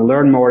you're going to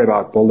learn more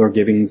about Boulder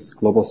Giving's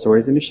Global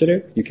Stories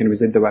Initiative, you can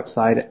visit the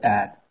website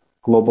at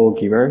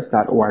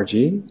globalgivers.org,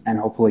 and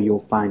hopefully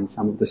you'll find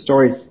some of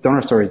the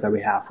donor stories that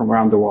we have from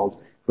around the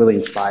world really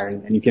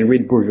inspiring. And you can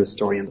read Burcu's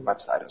story on the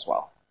website as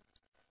well.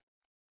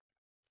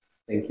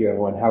 Thank you,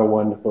 everyone. Have a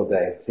wonderful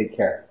day. Take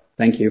care.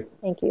 Thank you.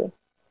 Thank you.